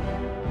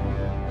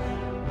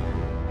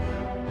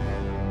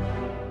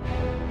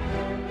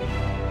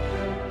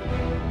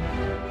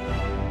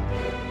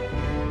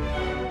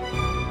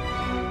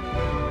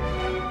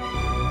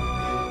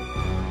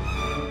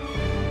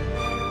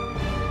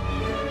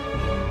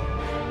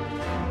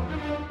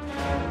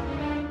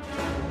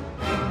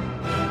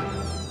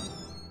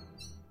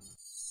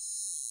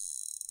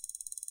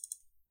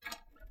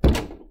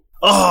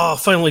 Oh,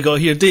 finally got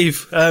here,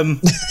 Dave.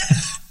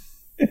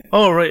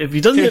 All right, have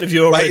you done the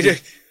interview already?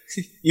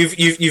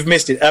 You've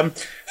missed it.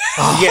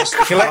 Yes,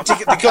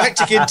 the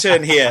galactic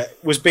intern here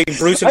was being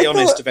brutally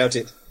honest about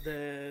it.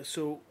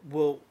 So,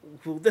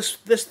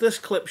 this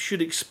clip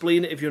should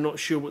explain it if you're not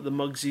sure what the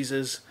Mugsies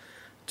is,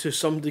 to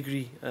some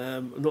degree.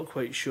 I'm not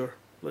quite sure.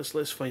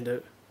 Let's find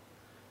out.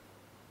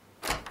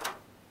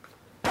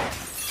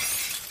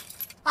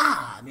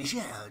 Ah,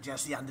 Michelle,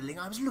 just the underling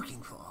I was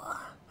looking for.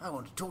 I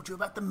want to talk to you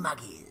about the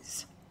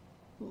Muggies.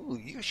 Ooh,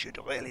 you should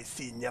really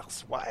see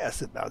Nurse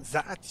Wyeth about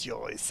that,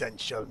 your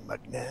essential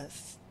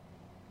mugness.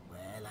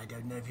 Well, I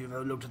don't know if you've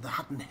ever looked at the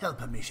Hutton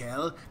Helper,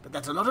 Michelle, but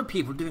that's a lot of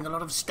people doing a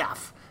lot of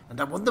stuff,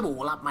 and I want them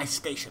all up my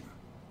station.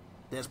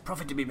 There's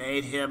profit to be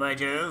made here, by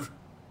Jove.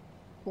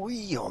 Oui,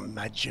 your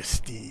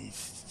majesty.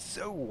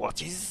 So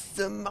what is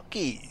the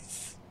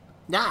Muggies?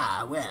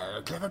 Ah, well,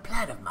 a clever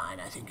plan of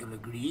mine, I think you'll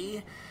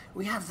agree.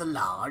 We have the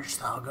large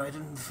Thargoid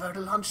and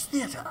Fer-de-Lance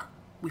Theatre.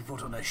 We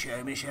put on a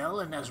show, Michelle,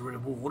 and as a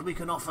reward we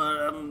can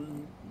offer,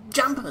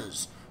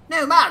 jumpers.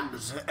 No,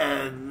 mugs.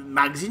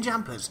 Mugs in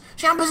jumpers.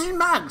 Jumpers in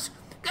mugs.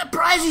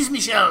 Prizes,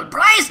 Michelle,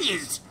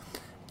 prizes!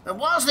 And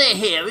whilst they're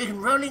here, we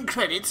can roll in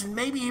credits and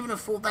maybe even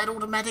afford that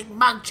automatic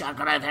mug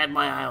chucker I've had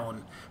my eye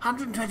on.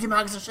 120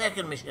 mugs a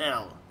second,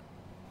 Michelle.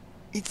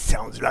 It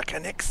sounds like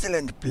an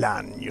excellent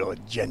plan, your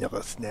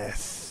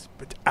generousness.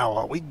 But how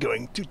are we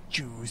going to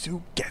choose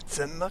who gets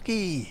a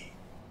Muggy?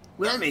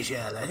 Well,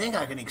 Michelle, I think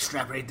I can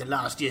extrapolate the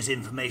last year's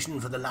information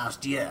for the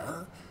last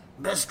year.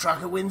 Best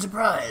trucker wins a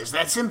prize,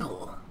 that's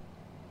simple.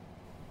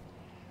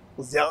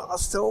 There are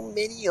so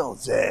many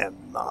of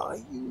them. Are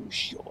you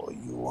sure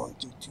you want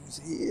to do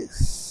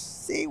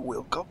this? They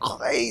will go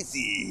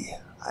crazy.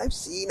 I've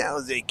seen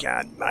how they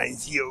can mine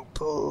the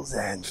opals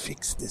and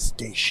fix the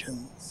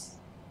stations.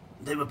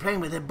 They were playing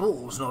with their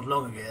balls not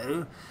long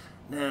ago.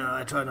 No,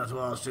 I try not to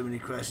ask too many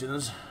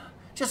questions.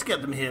 Just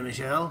get them here,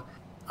 Michelle.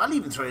 I'll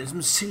even throw in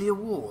some silly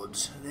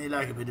awards. They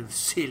like a bit of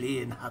silly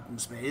in Hutton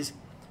space.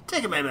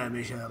 Take a memo,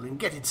 Michelle, and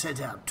get it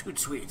sent out. Toot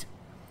sweet.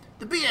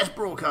 The BS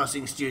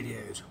Broadcasting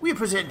Studios. We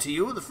present to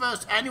you the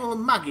first annual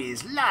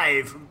Muggies,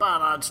 live from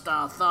Barnard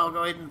Star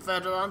Thargoid and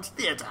Fer-de-Lance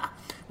Theatre,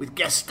 with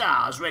guest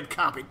stars, red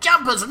carpet,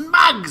 jumpers and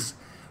mugs!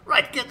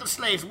 Right, get the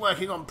slaves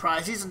working on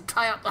prizes and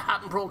tie up the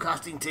Hutton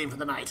Broadcasting team for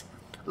the night.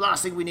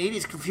 Last thing we need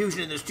is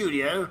confusion in the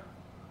studio.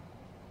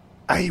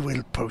 I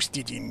will post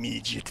it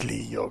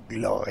immediately, your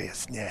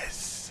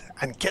gloriousness,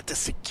 and get the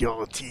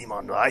security team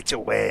on right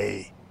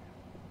away.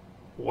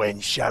 When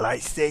shall I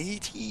say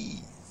it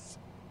is?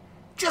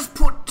 Just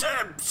put,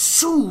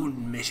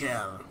 soon,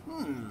 Michelle.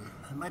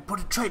 I might put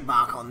a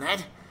trademark on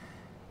that.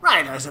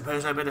 Right, I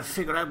suppose I better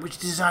figure out which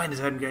designers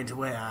I'm going to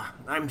wear.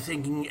 I'm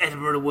thinking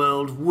Edinburgh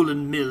World,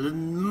 Woolen Mill,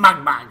 and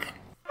Mug.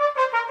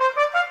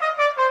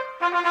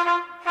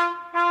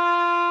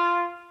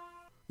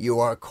 You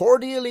are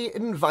cordially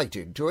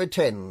invited to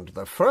attend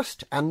the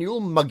first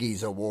annual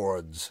Muggies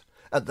Awards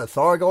at the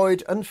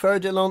Thargoid and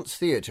Fer-de-Lance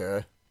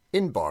Theatre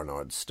in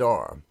Barnard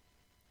Star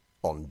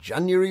on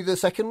January the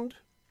 2nd,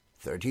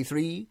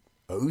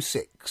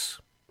 3306.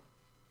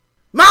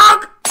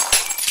 Mug!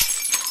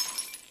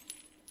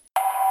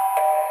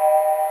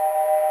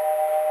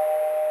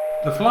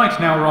 The flight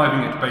now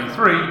arriving at Bay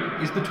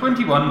 3 is the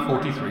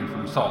 2143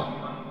 from Sol.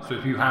 So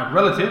if you have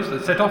relatives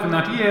that set off in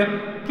that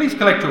year, please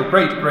collect your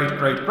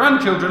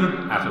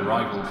great-great-great-grandchildren at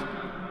arrivals.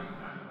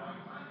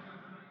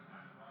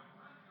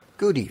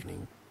 Good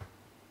evening.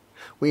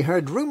 We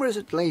heard rumours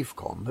at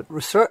Lavecom that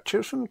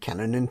researchers from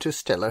Canon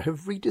Interstellar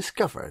have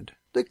rediscovered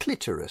the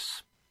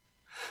clitoris.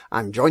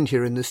 I'm joined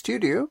here in the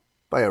studio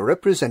by a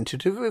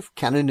representative of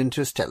Canon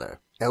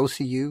Interstellar,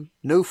 LCU,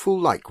 No Fool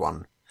Like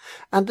One,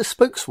 and the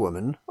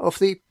spokeswoman of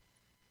the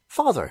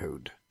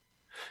Fatherhood,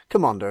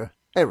 Commander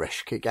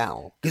Eresh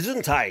Kigal.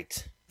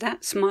 Gesundheit.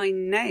 That's my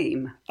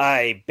name.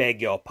 I beg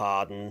your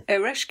pardon.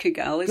 Eresh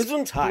Kigal is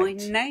Gesundheit. my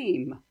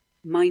name.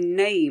 My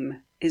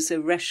name is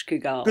Eresh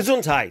Kigal.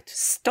 Gesundheit.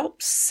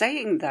 Stop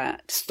saying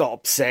that.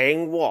 Stop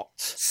saying what?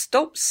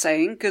 Stop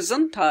saying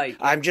Gesundheit.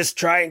 I'm just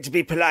trying to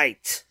be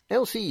polite.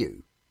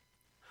 LCU,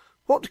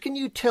 what can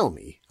you tell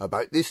me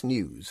about this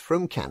news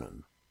from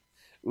Canon?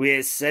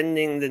 We're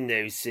sending the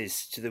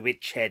Gnosis to the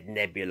Witchhead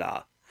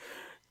Nebula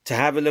to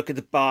have a look at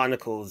the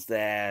barnacles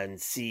there and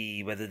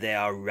see whether they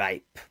are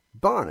ripe.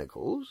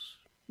 Barnacles?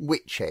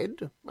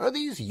 Witchhead? Are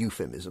these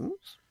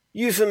euphemisms?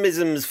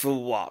 Euphemisms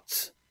for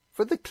what?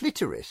 For the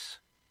clitoris.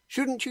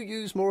 Shouldn't you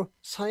use more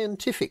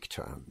scientific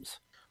terms?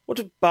 What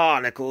have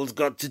barnacles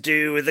got to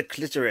do with the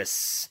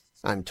clitoris?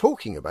 I'm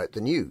talking about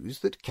the news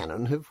that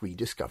Canon have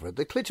rediscovered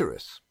the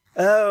clitoris.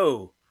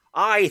 Oh,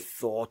 I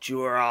thought you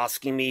were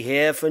asking me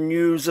here for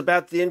news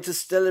about the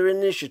Interstellar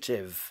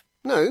Initiative.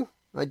 No,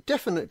 I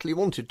definitely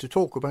wanted to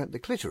talk about the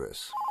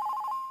clitoris.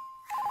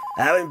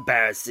 How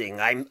embarrassing.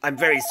 I'm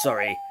very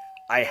sorry.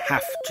 I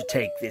have to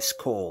take this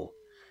call.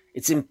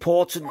 It's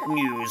important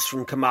news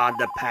from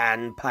Commander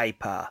Pan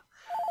Piper.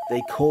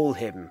 They call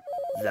him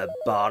the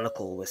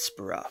Barnacle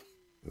Whisperer.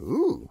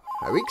 Ooh,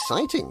 how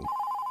exciting.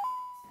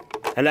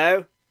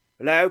 Hello?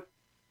 Hello?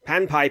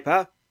 Pan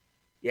Piper?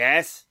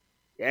 Yes?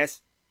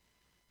 Yes?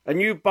 A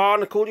new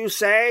barnacle, you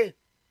say?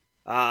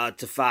 Hard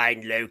to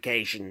find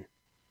location.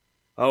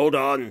 Hold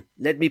on,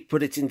 let me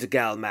put it into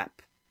GalMap.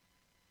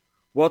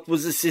 What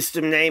was the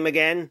system name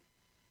again?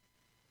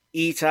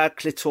 Eta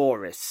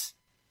Clitoris.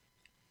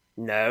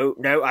 No,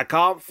 I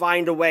can't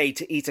find a way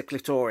to Eta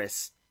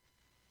Clitoris.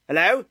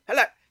 Hello?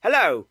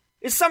 Hello?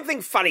 Is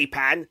something funny,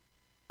 Pan?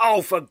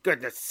 Oh, for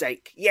goodness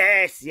sake.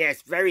 Yes,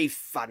 very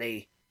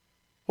funny.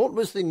 What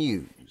was the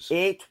news?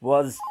 It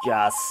was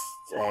just...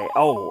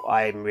 oh,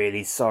 I'm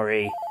really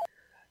sorry.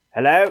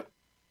 Hello?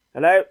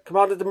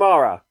 Commander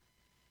Damara?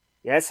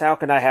 Yes, how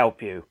can I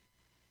help you?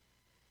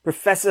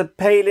 Professor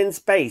Palin's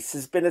base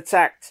has been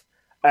attacked.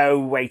 Oh,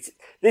 wait.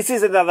 This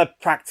is another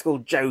practical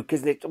joke,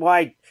 isn't it?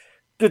 Why,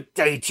 good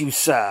day to you,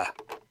 sir.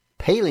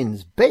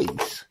 Palin's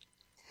base?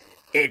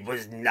 It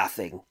was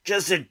nothing.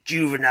 Just a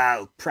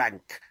juvenile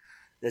prank.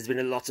 There's been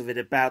a lot of it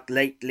about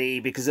lately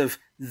because of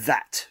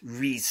that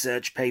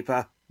research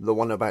paper. The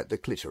one about the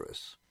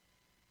clitoris?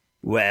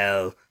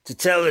 Well, to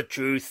tell the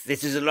truth,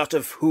 this is a lot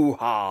of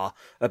hoo-ha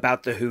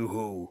about the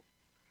hoo-hoo.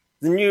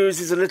 The news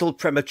is a little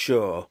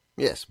premature.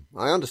 Yes,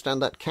 I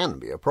understand that can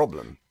be a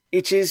problem.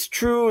 It is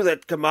true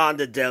that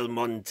Commander Del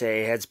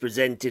Monte has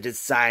presented a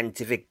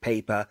scientific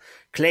paper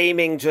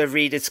claiming to have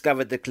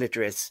rediscovered the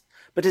clitoris,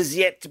 but has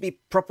yet to be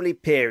properly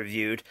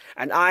peer-reviewed,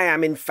 and I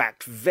am in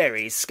fact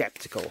very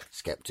sceptical.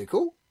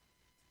 Sceptical?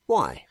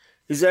 Why?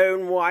 His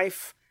own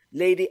wife,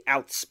 Lady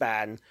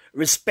Outspan, a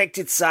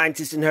respected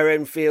scientist in her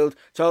own field,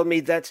 told me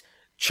that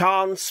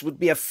chance would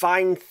be a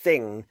fine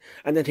thing,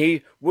 and that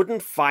he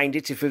wouldn't find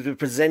it if it were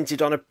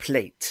presented on a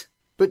plate.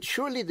 But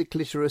surely the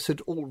clitoris had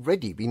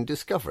already been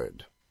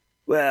discovered.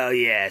 Well,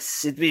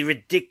 yes, it'd be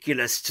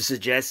ridiculous to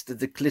suggest that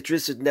the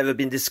clitoris had never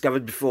been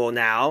discovered before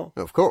now.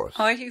 Of course.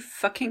 Are you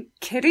fucking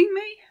kidding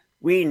me?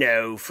 We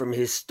know from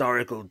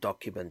historical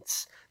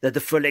documents that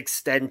the full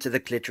extent of the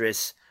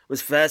clitoris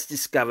was first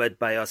discovered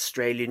by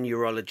Australian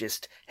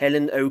urologist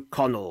Helen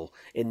O'Connell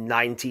in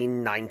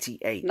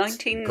 1998.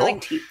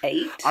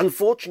 1998?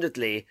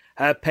 Unfortunately,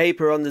 her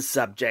paper on the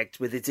subject,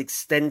 with its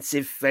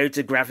extensive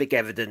photographic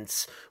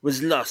evidence,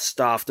 was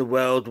lost after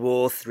World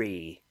War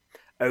III.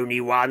 Only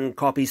one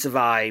copy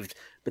survived,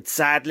 but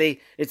sadly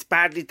it's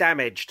badly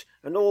damaged,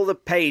 and all the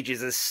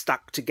pages are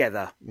stuck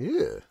together.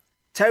 Yeah.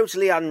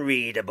 Totally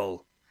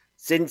unreadable.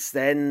 Since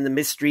then, the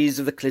mysteries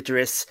of the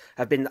clitoris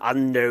have been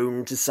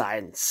unknown to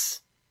science.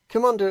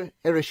 Commander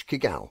Eresh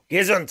Kigal.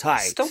 Gesundheit.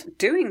 Stop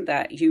doing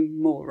that, you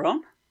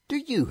moron. Do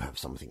you have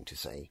something to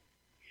say?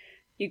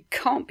 You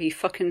can't be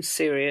fucking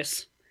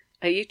serious.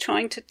 Are you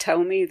trying to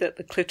tell me that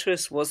the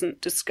clitoris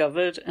wasn't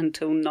discovered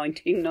until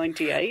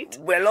 1998?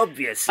 Well,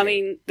 obviously. I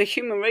mean, the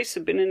human race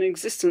had been in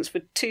existence for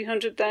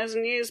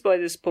 200,000 years by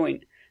this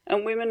point,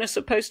 and women are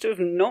supposed to have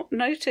not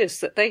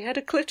noticed that they had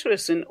a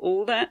clitoris in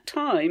all that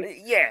time.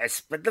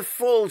 Yes, but the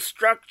full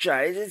structure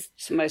is...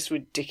 It's the most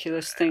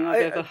ridiculous thing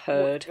I've ever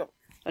heard.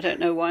 I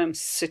don't know why I'm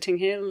sitting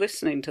here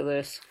listening to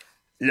this.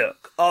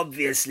 Look,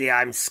 obviously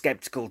I'm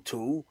sceptical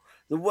too.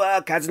 The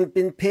work hasn't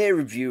been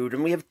peer-reviewed,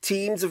 and we have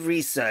teams of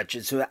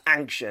researchers who are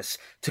anxious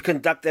to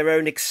conduct their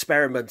own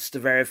experiments to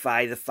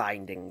verify the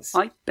findings.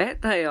 I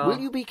bet they are. Will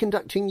you be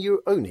conducting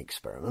your own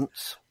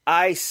experiments?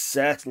 I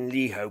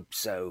certainly hope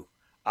so.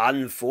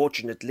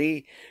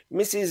 Unfortunately,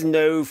 Mrs.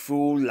 No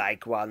Fool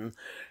Like One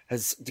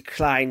has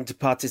declined to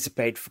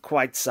participate for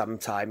quite some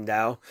time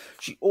now.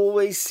 She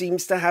always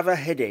seems to have a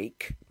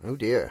headache. Oh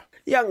dear.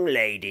 Young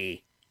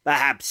lady,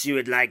 perhaps you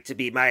would like to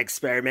be my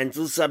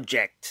experimental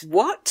subject.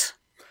 What?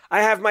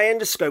 I have my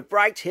endoscope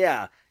right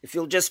here, if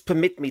you'll just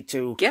permit me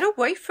to. Get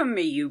away from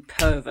me, you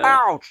pervert.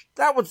 Ouch!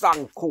 That was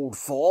uncalled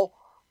for.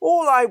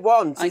 All I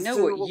want is I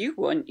know what you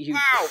want, you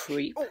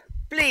creep. Oh,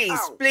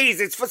 please,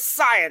 it's for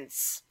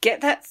science.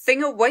 Get that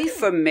thing away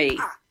from me.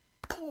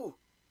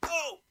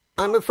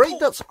 I'm afraid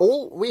that's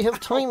all we have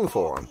time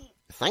for.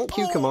 Thank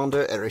you,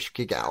 Commander Erich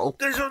Kigal.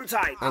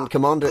 Gesundheit. And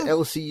Commander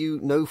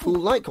LCU No Fool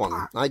Like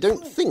One. I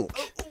don't think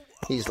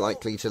he's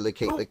likely to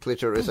locate the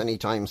clitoris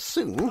anytime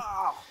soon.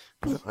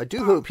 I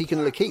do hope he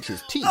can locate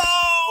his teeth.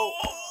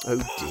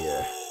 Oh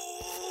dear.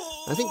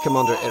 I think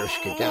Commander Erich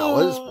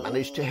Kigal has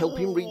managed to help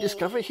him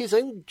rediscover his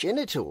own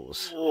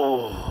genitals.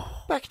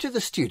 Back to the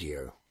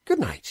studio. Good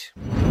night.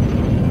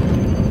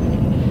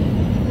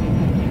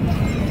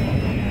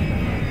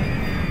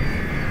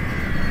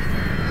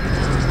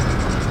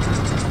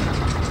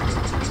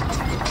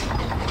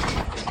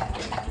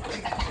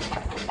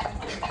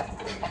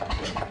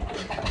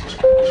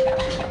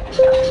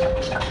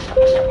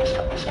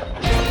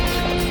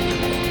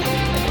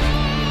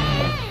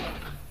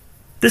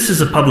 This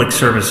is a public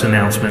service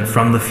announcement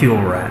from the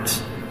Fuel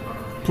Rats.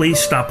 Please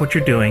stop what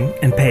you're doing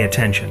and pay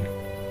attention.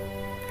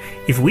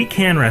 If we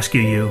can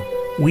rescue you,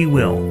 we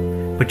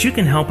will, but you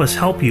can help us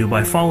help you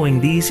by following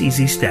these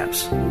easy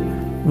steps.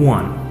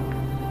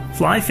 1.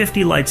 Fly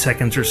 50 light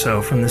seconds or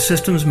so from the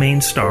system's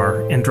main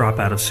star and drop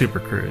out of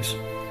supercruise.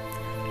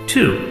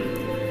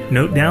 2.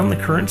 Note down the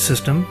current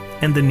system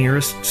and the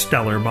nearest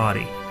stellar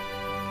body.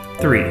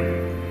 3.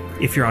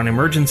 If you're on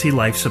emergency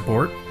life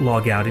support,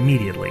 log out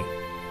immediately.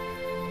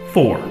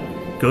 4.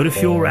 Go to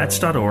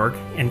fuelrats.org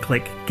and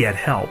click Get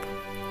Help.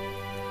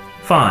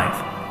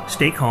 5.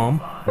 Stay calm,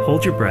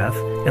 hold your breath,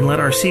 and let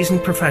our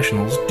seasoned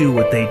professionals do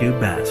what they do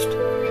best.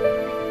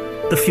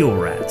 The Fuel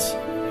Rats.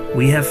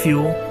 We have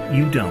fuel,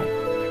 you don't.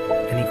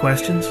 Any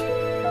questions?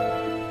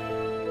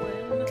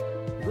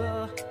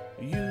 The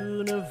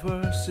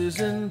universe is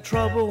in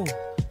trouble.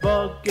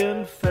 Bug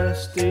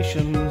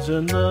infestations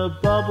in the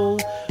bubble.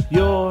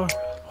 Your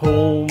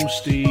home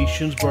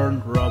station's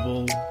burned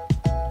rubble.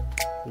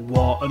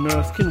 What on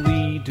earth can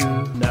we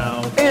do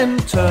now?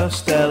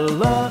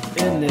 Interstellar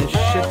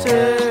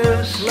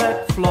initiatives.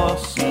 Let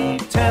Flossie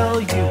tell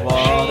you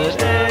what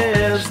it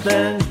is.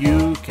 Then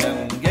you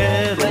can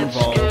get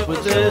involved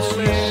with this.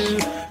 You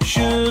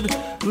should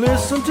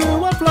listen to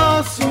what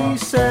Flossie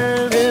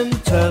says.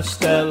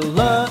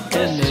 Interstellar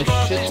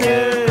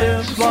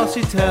initiatives.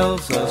 Flossie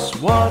tells us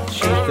what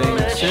she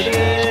thinks it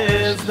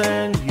is.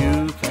 Then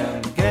you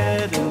can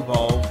get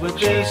involved with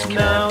this.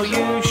 Now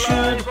you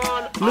should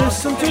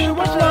listen to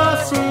what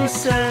Flossie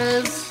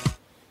says.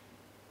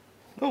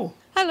 Oh.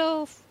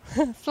 Hello,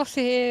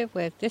 Flossie here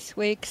with this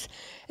week's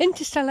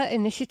Interstellar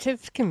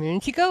Initiative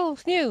Community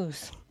Goals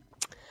News.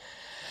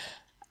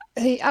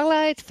 The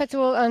Allied,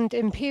 Federal and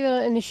Imperial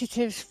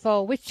initiatives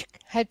for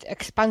Witchhead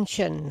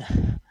expansion.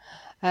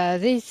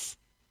 These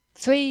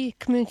 3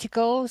 community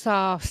goals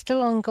are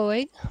still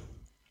ongoing,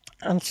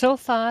 and so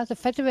far the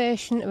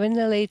Federation are in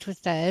the lead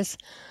with theirs,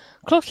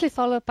 closely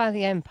followed by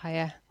the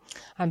Empire,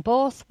 and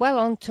both well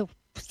on to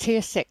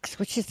Tier 6,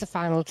 which is the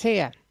final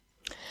tier.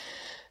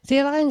 The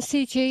Alliance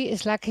CG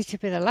is likely to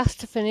be the last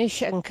to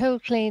finish and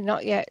currently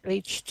not yet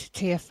reached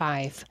Tier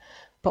 5.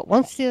 But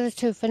once the other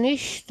 2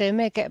 finish, they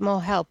may get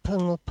more help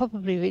and will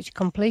probably reach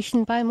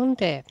completion by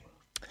Monday.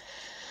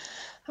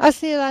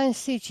 As the Alliance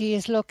CG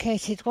is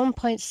located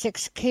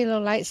 1.6 kilo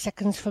light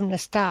seconds from the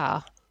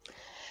star,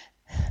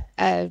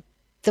 there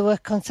were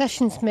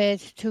concessions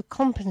made to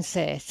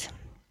compensate.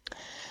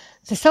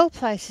 The sell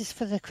prices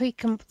for the 3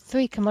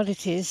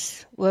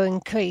 commodities were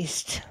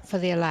increased for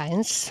the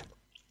Alliance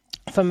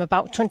from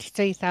about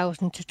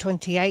 23,000 to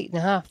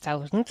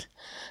 28,500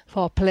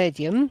 for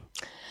palladium,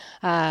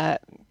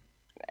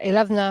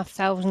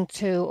 11,500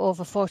 to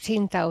over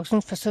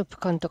 14,000 for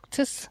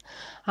superconductors,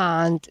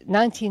 and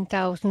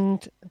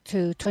 19,000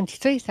 to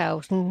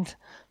 23,000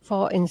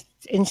 for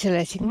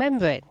insulating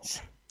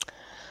membranes.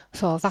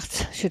 So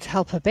that should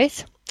help a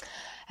bit.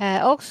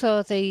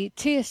 Also, the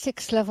Tier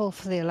 6 level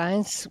for the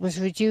Alliance was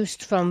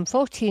reduced from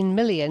 14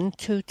 million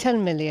to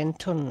 10 million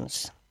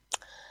tonnes.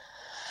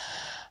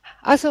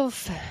 As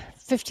of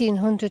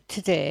 1500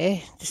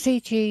 today, the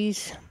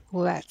CGs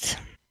were at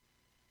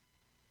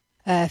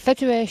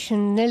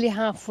Federation nearly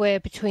halfway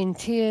between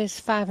Tiers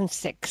 5 and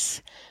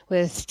 6,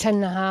 with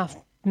 10.5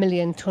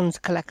 million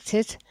tonnes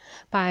collected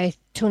by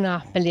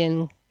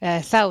 2.5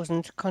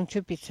 thousand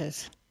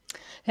contributors.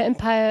 The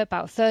Empire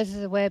about a third of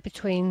the way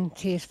between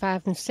Tiers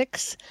 5 and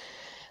 6,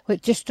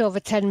 with just over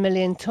 10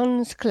 million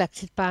tonnes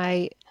collected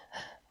by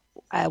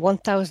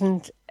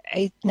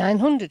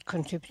 1,900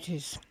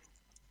 contributors.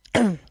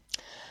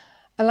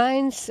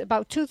 Alliance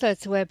about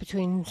 2/3 the way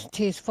between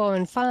Tiers 4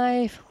 and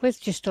 5,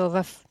 with just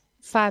over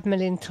 5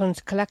 million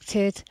tonnes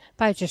collected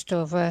by just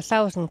over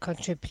 1,000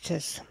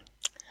 contributors.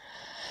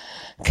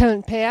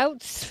 Current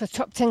payouts for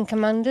top 10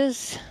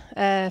 commanders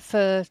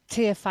for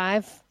Tier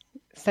 5,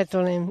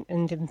 Federal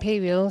and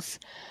Imperials,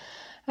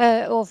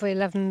 over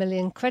 11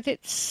 million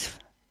credits.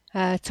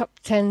 Top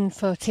 10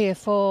 for Tier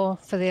 4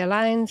 for the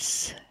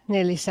Alliance,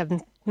 nearly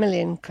 7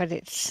 million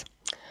credits.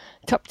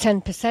 Top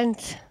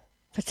 10%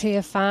 for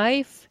Tier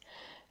 5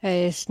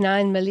 is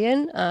 9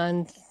 million,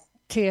 and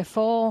Tier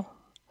 4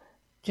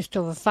 just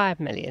over 5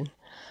 million.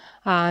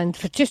 And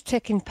for just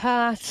taking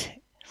part,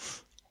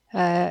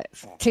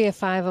 Tier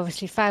 5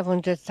 obviously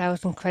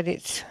 500,000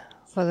 credits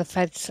for the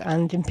Feds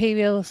and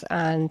Imperials,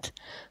 and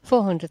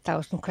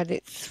 400,000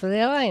 credits for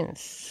the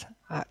Alliance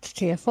at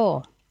Tier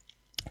 4.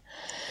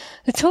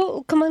 The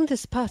total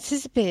commanders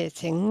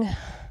participating,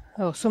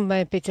 or some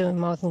may be doing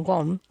more than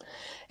one,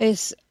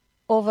 is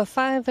over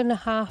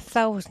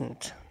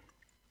 5,500.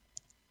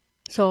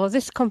 So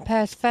this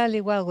compares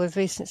fairly well with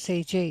recent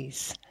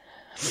CGs.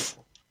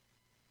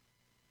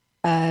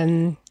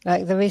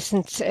 Like the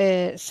recent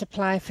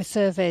supply for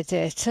survey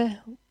data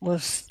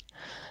was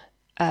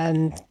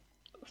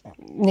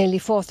nearly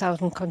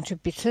 4,000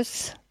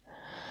 contributors.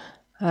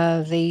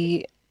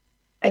 The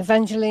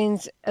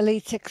Evangeline's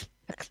Elite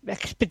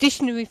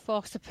Expeditionary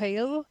Force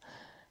Appeal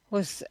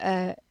was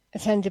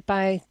attended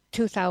by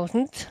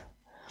 2,000.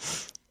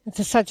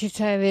 The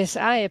Sagittarius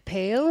Eye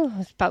Appeal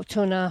was about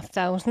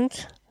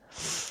 2,500.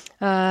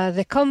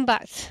 The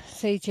combat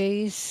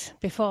CGs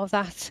before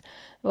that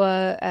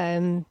were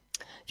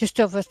just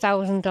over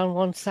 1,000 on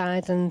one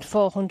side and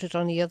 400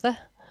 on the other.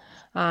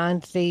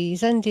 And the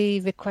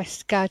Zendi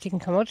Request Guardian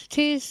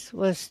Commodities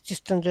was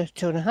just under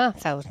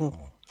 2,500.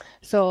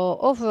 So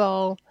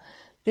overall,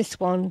 this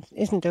one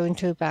isn't doing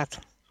too bad.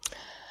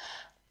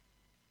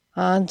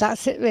 And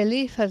that's it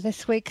really for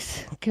this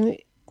week's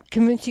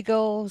Community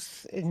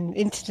Goals in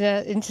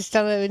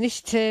Interstellar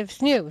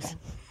Initiatives news.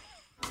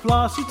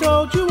 Flossie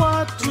told you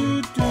what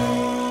to do.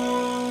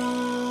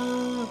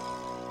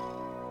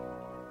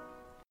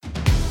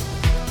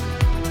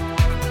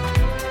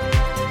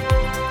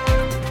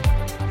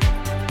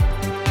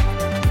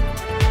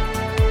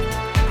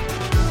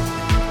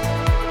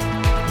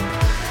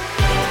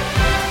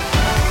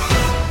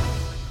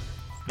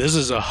 This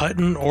is a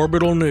Hutton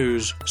Orbital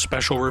News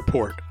special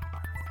report.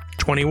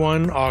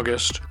 21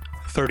 August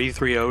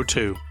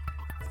 3302.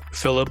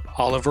 Philip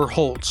Oliver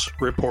Holtz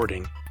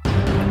reporting.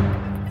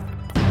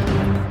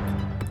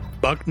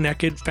 Buck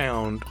naked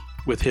found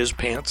with his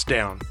pants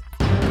down.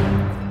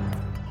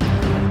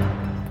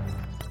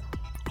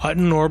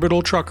 Hutton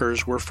Orbital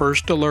truckers were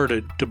first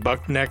alerted to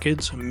Buck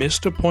Naked's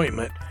missed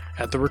appointment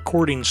at the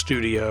recording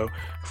studio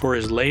for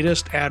his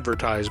latest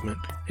advertisement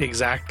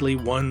exactly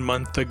 1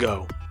 month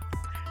ago.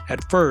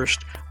 At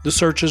first, the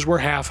searches were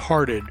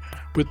half-hearted,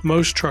 with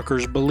most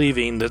truckers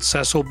believing that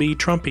Cecil B.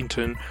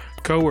 Trumpington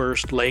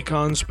coerced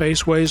Lakon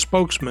Spaceway's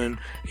spokesman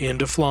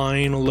into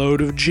flying a load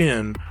of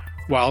gin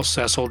while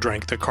Cecil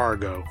drank the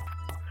cargo.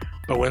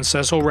 But when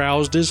Cecil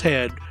roused his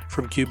head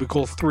from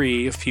Cubicle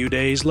 3 a few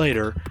days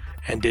later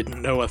and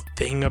didn't know a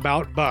thing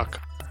about Buck,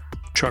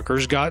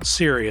 truckers got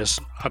serious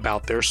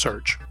about their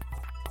search.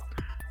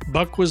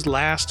 Buck was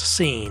last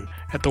seen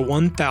at the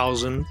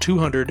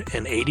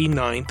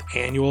 1,289th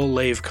annual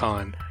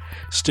LaveCon,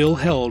 still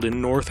held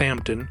in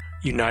Northampton,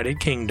 United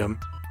Kingdom,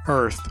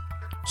 Earth,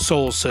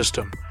 Sol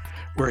System,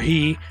 where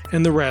he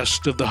and the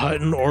rest of the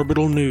Hutton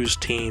Orbital News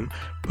team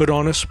put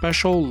on a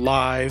special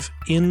live,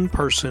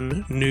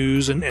 in-person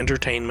news and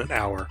entertainment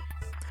hour.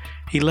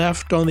 He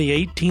left on the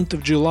 18th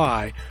of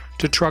July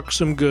to truck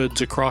some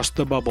goods across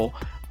the bubble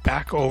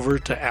back over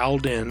to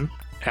Alvin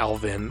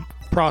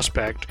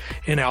Prospect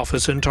in Alpha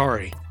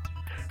Centauri.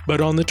 But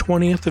on the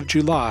 20th of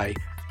July,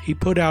 he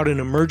put out an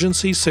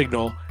emergency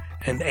signal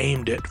and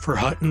aimed it for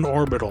Hutton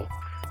Orbital,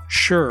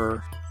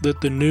 sure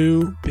that the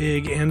new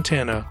big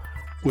antenna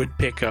would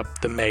pick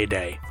up the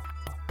Mayday.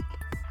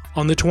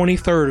 On the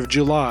 23rd of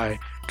July,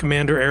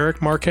 Commander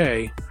Eric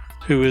Marquet,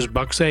 who is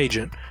Buck's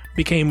agent,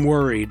 became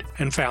worried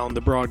and found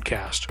the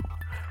broadcast.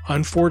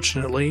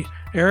 Unfortunately,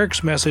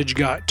 Eric's message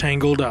got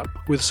tangled up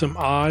with some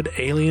odd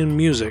alien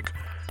music,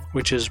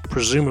 which is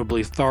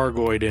presumably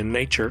Thargoid in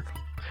nature,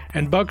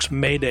 and Buck's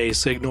Mayday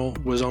signal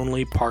was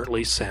only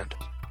partly sent.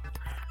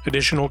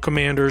 Additional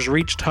commanders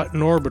reached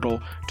Hutton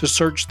Orbital to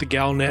search the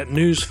Galnet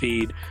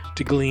newsfeed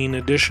to glean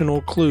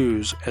additional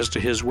clues as to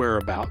his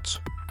whereabouts.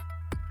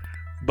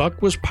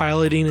 Buck was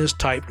piloting his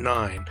Type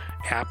 9,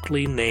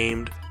 aptly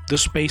named the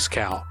Space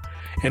Cow,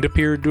 and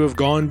appeared to have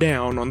gone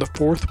down on the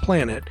fourth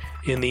planet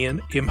in the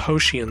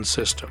Imhotian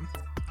system.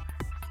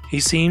 He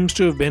seems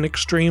to have been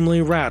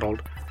extremely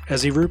rattled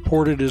as he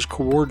reported his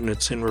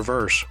coordinates in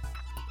reverse.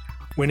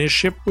 When his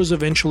ship was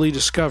eventually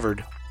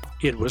discovered,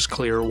 it was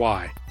clear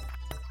why.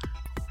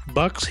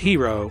 Buck's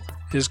hero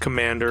is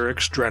Commander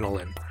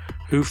Exdrenalin,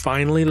 who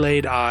finally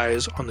laid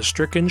eyes on the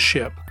stricken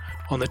ship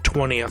on the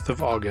 20th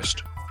of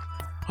August.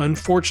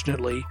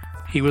 Unfortunately,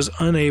 he was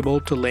unable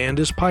to land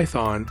his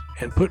Python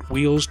and put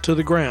wheels to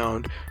the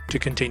ground to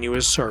continue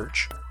his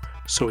search,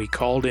 so he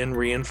called in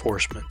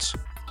reinforcements.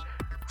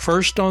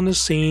 First on the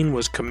scene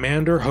was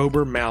Commander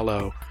Hober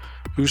Mallow,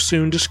 who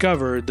soon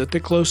discovered that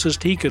the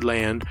closest he could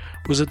land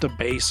was at the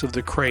base of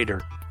the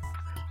crater.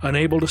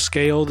 Unable to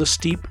scale the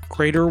steep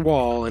crater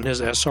wall in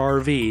his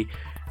SRV,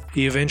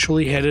 he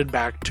eventually headed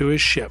back to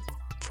his ship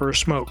for a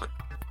smoke.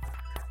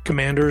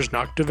 Commanders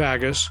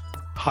Noctivagus,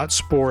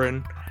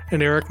 Hotsporin,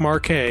 and Eric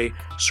Marquet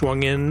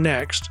swung in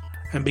next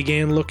and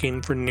began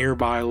looking for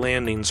nearby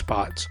landing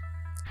spots.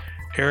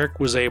 Eric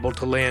was able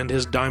to land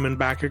his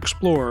Diamondback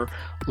Explorer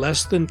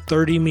less than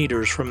 30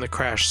 meters from the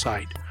crash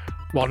site,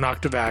 while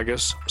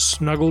Noctivagus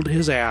snuggled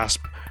his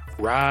Asp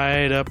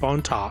right up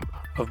on top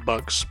of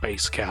Buck's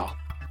Space Cow.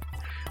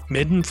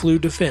 Midden flew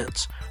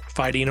defense,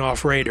 fighting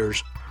off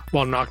raiders,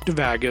 while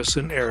Noctivagus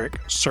and Eric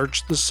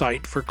searched the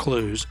site for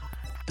clues,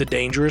 the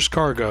dangerous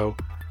cargo,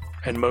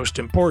 and most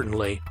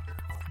importantly,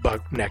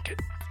 Buck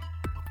Naked.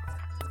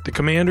 The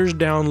commanders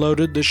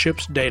downloaded the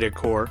ship's data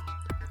core,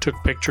 took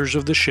pictures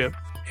of the ship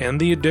and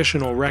the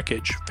additional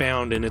wreckage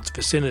found in its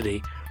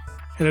vicinity,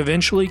 and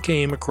eventually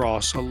came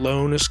across a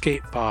lone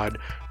escape pod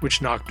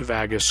which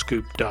Noctivagus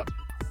scooped up.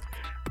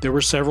 There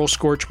were several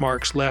scorch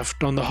marks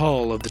left on the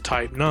hull of the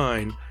Type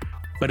 9,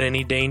 but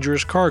any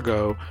dangerous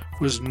cargo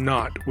was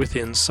not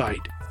within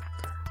sight.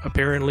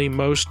 Apparently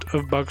most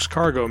of Buck's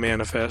cargo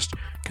manifest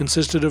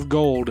consisted of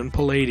gold and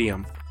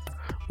palladium.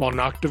 While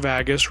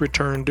Noctivagus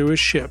returned to his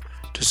ship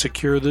to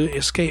secure the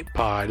escape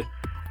pod,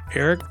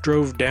 Eric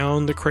drove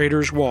down the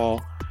crater's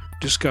wall,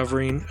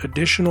 discovering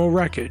additional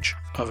wreckage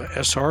of a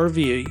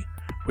SRV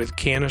with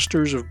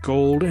canisters of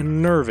gold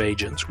and nerve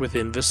agents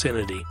within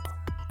vicinity.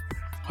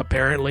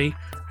 Apparently,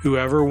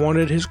 whoever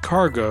wanted his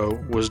cargo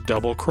was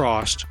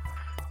double-crossed,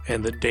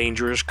 and the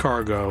dangerous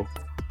cargo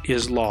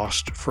is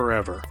lost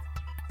forever.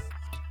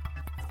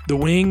 The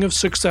wing of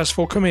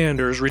successful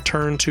commanders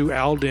returned to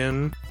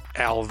Alvin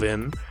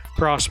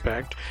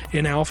Prospect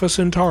in Alpha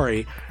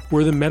Centauri,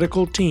 where the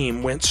medical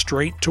team went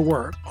straight to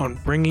work on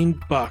bringing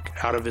Buck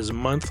out of his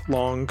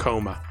month-long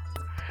coma.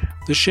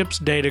 The ship's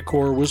data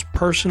core was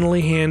personally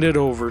handed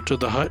over to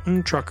the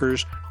Hutton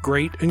Truckers'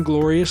 great and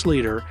glorious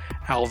leader,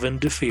 Alvin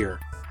DeFeer.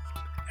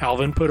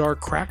 Alvin put our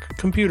crack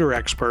computer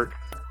expert,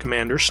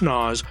 Commander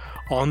Snoz,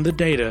 on the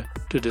data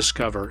to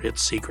discover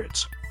its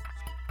secrets.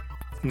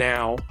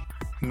 Now,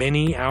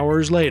 many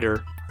hours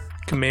later,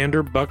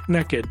 Commander Buck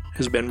Naked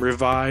has been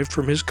revived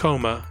from his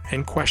coma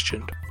and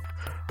questioned.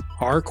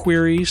 Our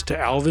queries to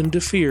Alvin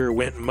DeFeer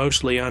went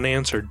mostly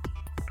unanswered.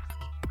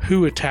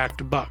 Who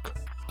attacked Buck?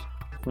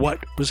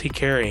 What was he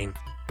carrying?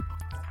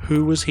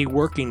 Who was he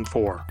working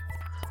for?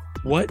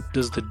 What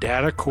does the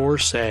data core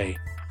say?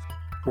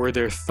 Were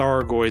there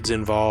Thargoids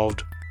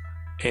involved?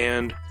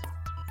 And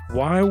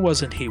why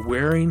wasn't he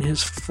wearing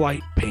his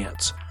flight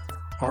pants?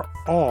 Are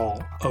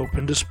all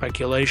open to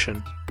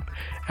speculation.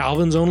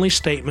 Alvin's only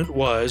statement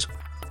was,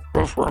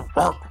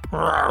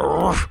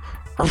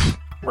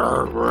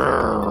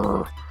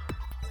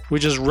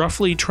 which is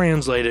roughly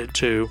translated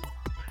to,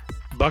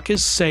 Buck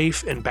is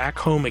safe and back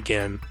home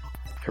again.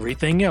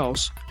 Everything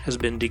else has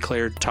been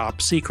declared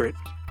top secret,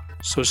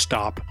 so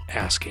stop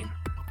asking.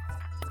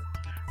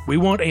 We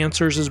want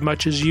answers as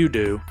much as you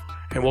do,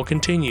 and will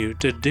continue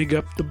to dig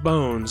up the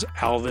bones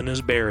Alvin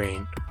is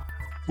burying.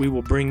 We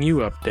will bring you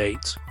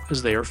updates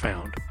as they are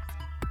found.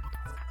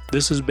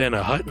 This has been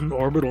a Hutton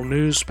Orbital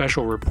News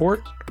Special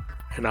Report,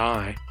 and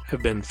I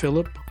have been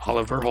Philip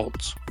Oliver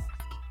Holtz.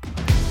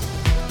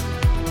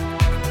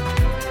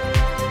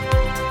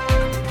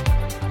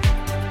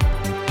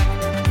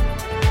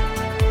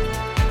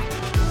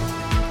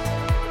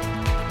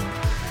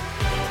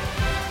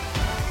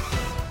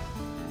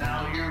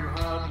 Now you're a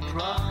Hutton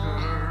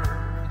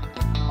trucker.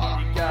 All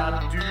you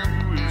gotta do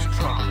is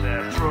truck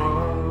that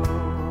truck.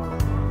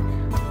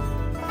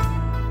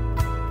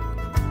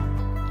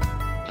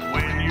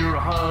 When you're a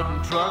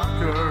Hutton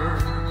trucker,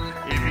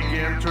 if you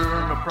can't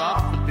turn a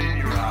profit, then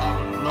you're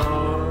out of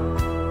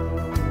luck.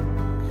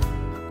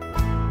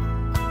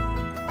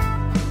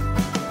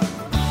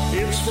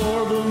 It's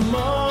for the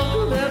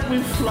mug that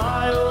we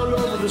fly all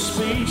over the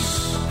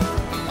space.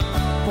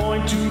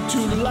 Point to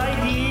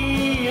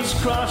lightly, it's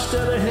crossed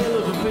at a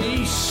hell of a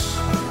pace.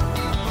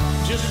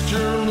 Just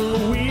turn the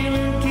wheel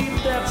and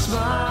keep that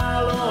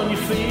smile on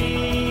your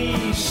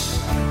face.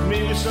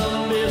 Maybe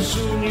someday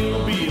soon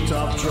you'll be a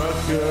top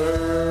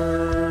trucker.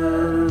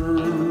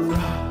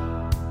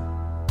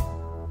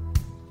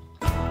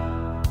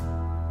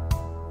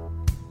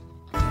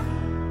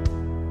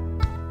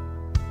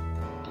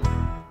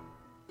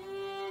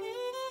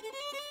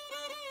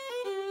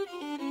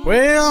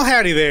 Well,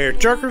 howdy there,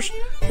 truckers.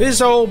 This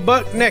is old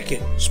Buck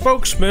Naked,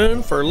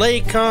 spokesman for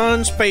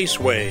Lakon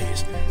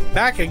Spaceways,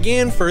 back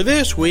again for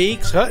this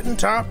week's Hutton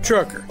Top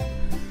Trucker.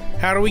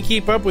 How do we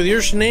keep up with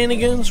your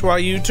shenanigans while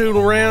you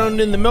tootle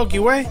around in the Milky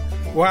Way?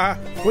 Why,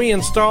 we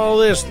install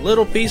this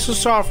little piece of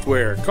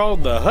software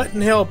called the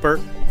Hutton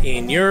Helper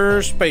in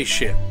your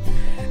spaceship.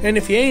 And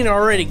if you ain't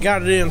already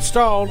got it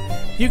installed,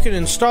 you can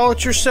install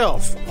it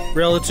yourself,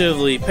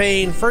 relatively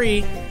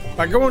pain-free,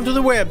 by going to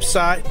the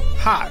website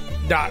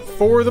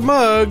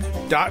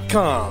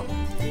hot.forthemug.com.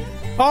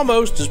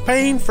 Almost as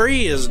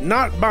pain-free as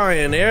not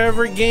buying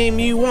every game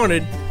you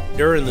wanted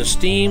during the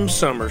Steam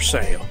Summer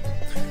Sale.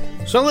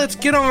 So let's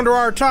get on to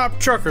our top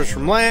truckers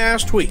from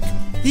last week.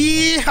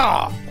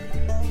 Yeehaw!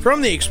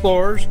 From the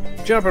Explorers,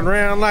 jumping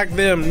around like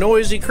them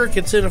noisy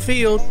crickets in a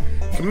field,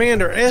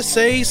 Commander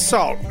S.A.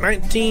 Salt,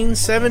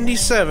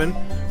 1977,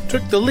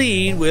 took the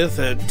lead with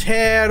a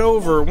tad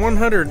over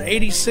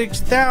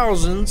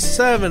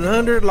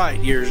 186,700 light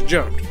years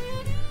jumped.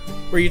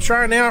 Were you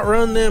trying to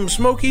outrun them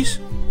Smokies?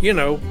 You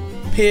know,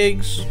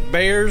 pigs,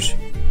 bears,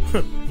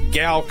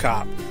 gal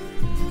cop.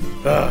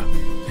 The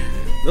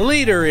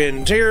leader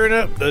in tearing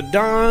up the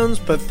Don's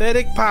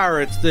pathetic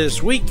pirates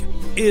this week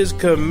is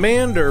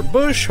Commander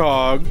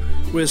Bushhog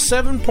with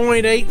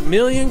 7.8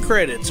 million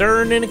credits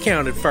earned and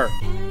accounted for.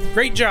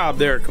 Great job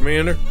there,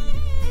 Commander.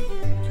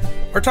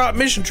 Our top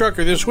mission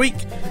trucker this week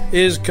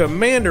is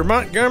Commander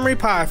Montgomery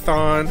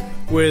Python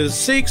with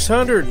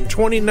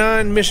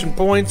 629 mission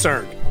points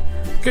earned.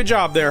 Good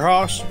job there,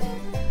 Hoss.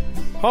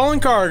 Hauling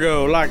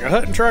cargo like a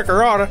Hutton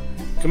trucker oughta,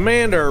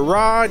 Commander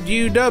Rod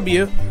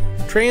UW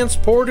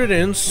transported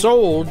and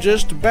sold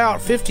just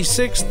about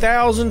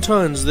 56,000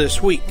 tons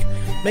this week,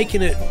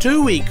 making it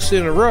 2 weeks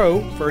in a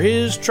row for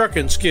his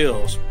trucking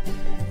skills.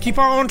 Keep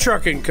on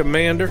trucking,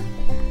 Commander.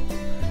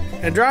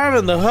 And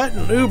driving the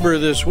Hutton Uber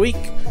this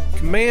week,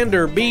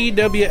 Commander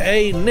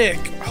BWA Nick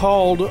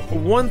hauled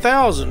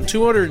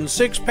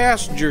 1,206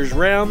 passengers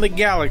round the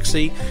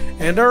galaxy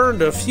and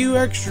earned a few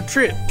extra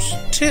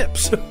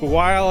tips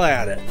while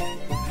at it.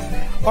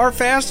 Our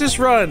fastest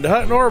run to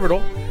Hutton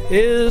Orbital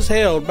is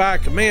held by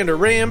Commander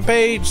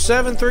Rampage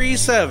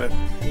 737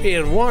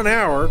 in 1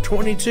 hour,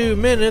 22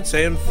 minutes,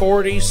 and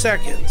 40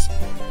 seconds.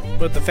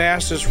 But the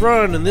fastest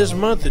run in this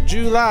month of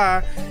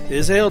July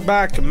is held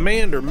by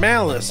Commander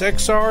Malice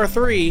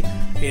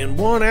XR3 in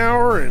 1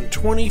 hour and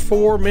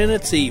 24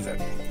 minutes even.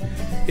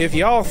 If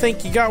y'all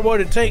think you got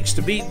what it takes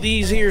to beat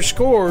these here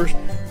scores,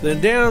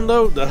 then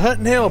download the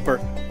Hutton Helper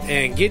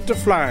and get to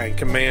flying,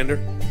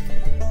 Commander.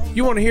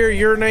 You want to hear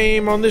your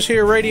name on this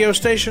here radio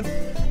station?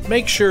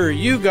 Make sure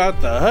you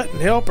got the Hutton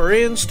Helper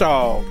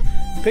installed.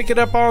 Pick it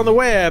up on the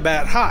web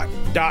at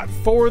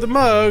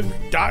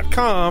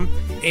hot.forthemug.com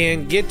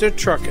and get to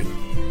trucking.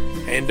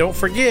 And don't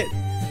forget,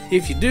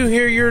 if you do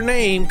hear your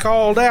name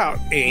called out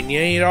and you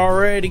ain't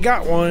already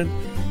got one,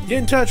 get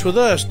in touch with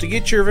us to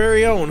get your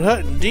very own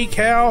Hutton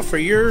decal for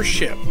your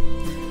ship.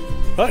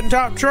 Hutton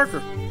Top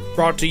Trucker,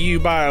 brought to you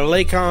by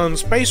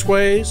Lakon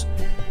Spaceways,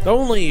 the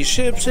only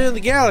ships in the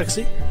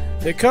galaxy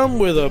that come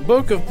with a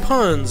book of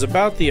puns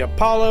about the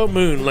Apollo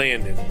moon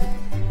landing.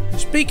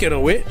 Speaking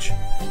of which,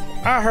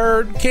 I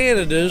heard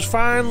Canada's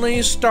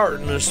finally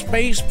starting a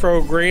space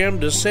program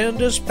to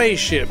send a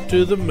spaceship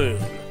to the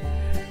moon.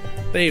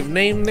 They've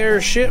named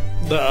their ship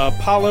the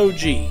Apollo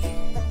G.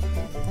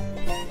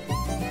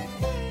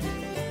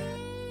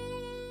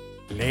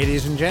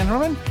 Ladies and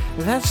gentlemen,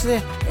 that's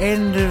the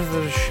end of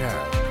the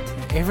show.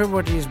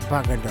 Everybody's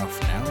buggered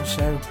off now,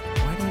 so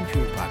why don't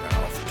you bugger off?